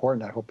message is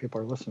important. I hope people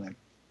are listening.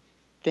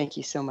 Thank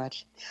you so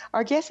much.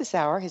 Our guest this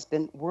hour has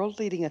been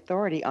world-leading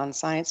authority on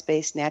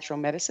science-based natural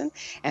medicine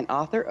and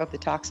author of The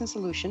Toxin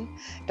Solution,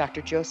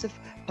 Dr. Joseph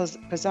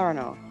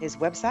Pizzorno. His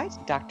website,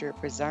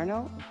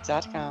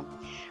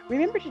 drpizzorno.com.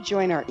 Remember to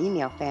join our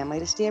email family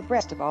to stay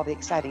abreast of all the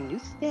exciting new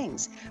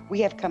things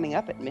we have coming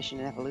up at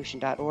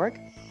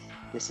missionevolution.org.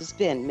 This has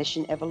been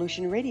Mission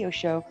Evolution Radio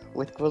Show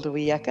with Gwilda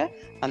Wiyaka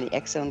on the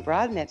X Zone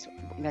Broad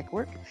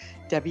Network,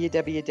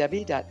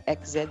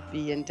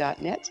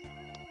 www.xzbn.net.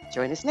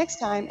 Join us next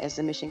time as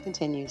the mission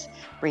continues,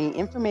 bringing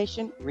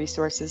information,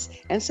 resources,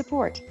 and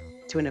support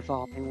to an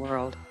evolving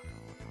world.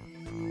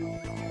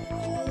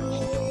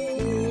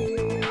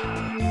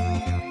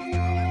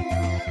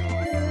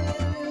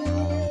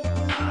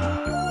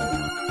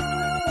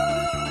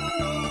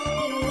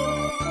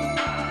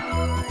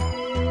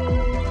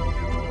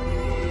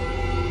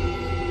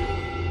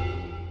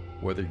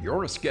 Whether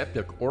you're a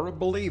skeptic or a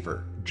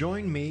believer,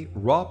 join me,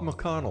 Rob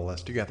McConnell,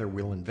 as together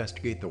we'll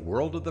investigate the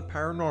world of the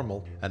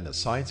paranormal and the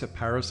science of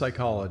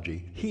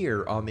parapsychology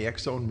here on the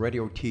X Zone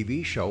Radio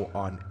TV show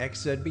on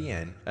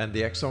XZBN and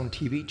the X Zone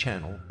TV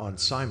channel on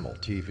Simul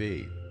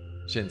TV.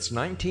 Since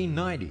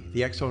 1990,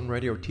 the X Zone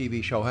Radio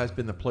TV show has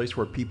been the place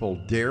where people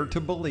dare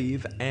to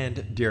believe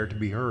and dare to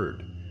be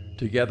heard.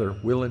 Together,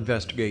 we'll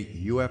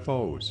investigate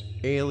UFOs,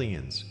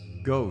 aliens,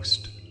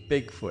 ghosts,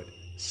 Bigfoot,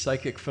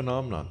 psychic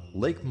phenomenon,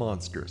 lake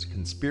monsters,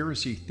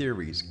 conspiracy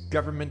theories,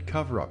 government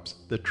cover-ups,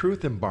 the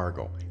truth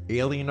embargo,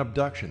 alien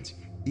abductions,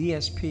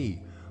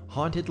 ESP,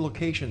 haunted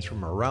locations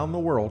from around the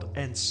world,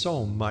 and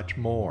so much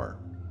more.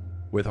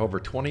 With over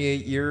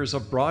 28 years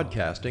of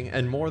broadcasting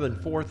and more than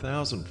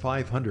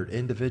 4,500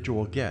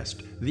 individual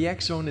guests, the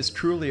X Zone is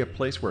truly a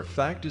place where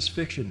fact is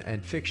fiction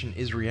and fiction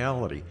is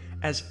reality,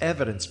 as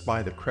evidenced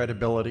by the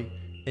credibility,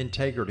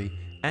 integrity,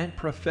 and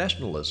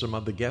professionalism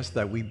of the guests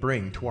that we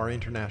bring to our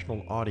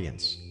international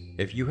audience.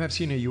 If you have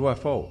seen a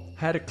UFO,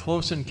 had a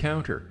close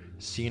encounter,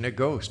 seen a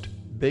ghost,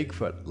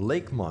 Bigfoot,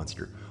 lake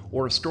monster,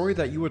 or a story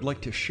that you would like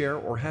to share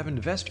or have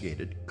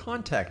investigated,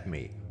 contact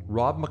me,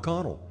 Rob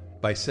McConnell,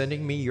 by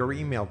sending me your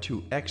email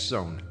to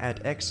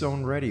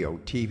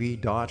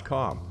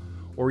xzone@xzoneradiotv.com,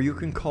 or you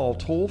can call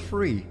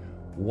toll-free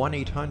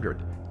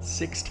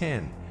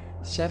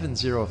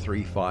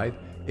 1-800-610-7035,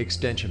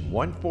 extension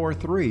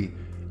 143,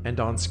 and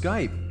on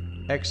Skype,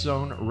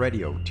 X-Zone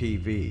Radio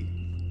TV.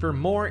 For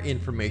more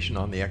information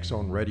on the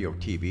X-Zone Radio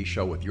TV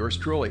show with yours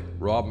truly,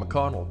 Rob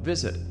McConnell,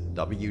 visit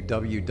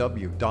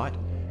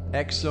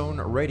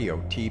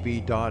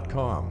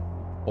www.xzoneradiotv.com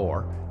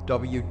or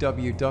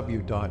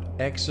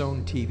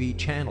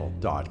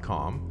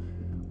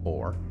www.xzonetvchannel.com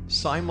or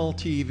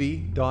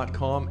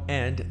simultv.com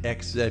and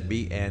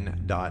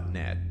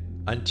xzbn.net.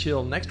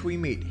 Until next we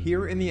meet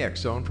here in the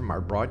X-Zone from our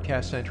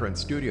broadcast center and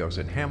studios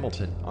in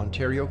Hamilton,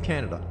 Ontario,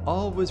 Canada,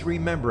 always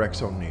remember,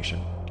 X-Zone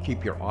Nation,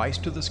 keep your eyes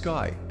to the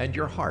sky and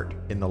your heart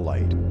in the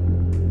light.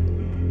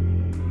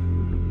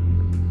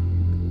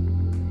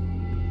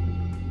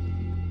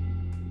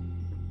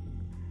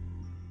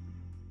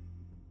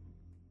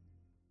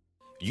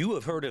 You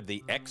have heard of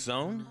the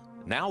X-Zone?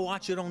 Now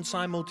watch it on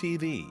Simul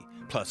TV,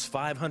 plus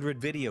 500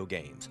 video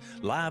games,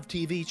 live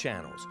TV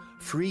channels,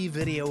 free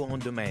video on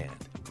demand,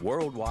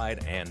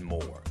 worldwide, and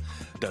more.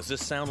 Does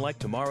this sound like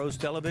tomorrow's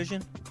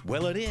television?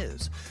 Well, it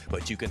is,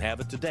 but you can have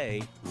it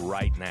today,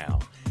 right now.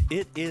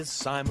 It is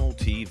Simul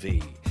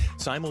TV.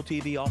 Simul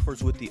TV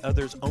offers what the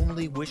others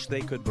only wish they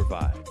could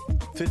provide.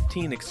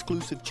 15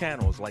 exclusive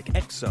channels like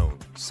X-Zone,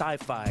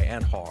 sci-fi,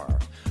 and horror.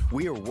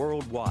 We are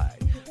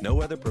worldwide.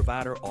 No other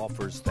provider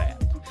offers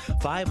that.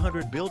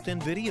 500 built-in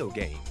video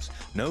games.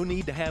 No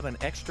need to have an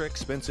extra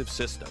expensive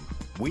system.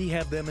 We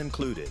have them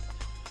included.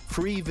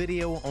 Free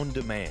video on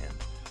demand.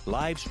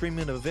 Live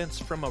streaming events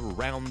from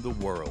around the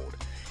world.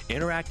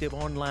 Interactive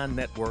online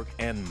network,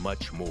 and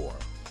much more.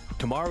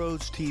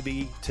 Tomorrow's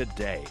TV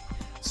today.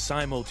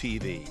 Simul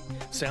TV.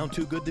 Sound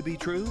too good to be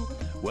true?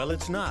 Well,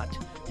 it's not.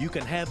 You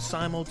can have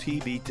Simul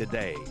TV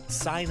today.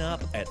 Sign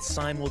up at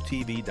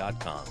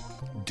simultv.com.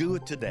 Do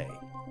it today.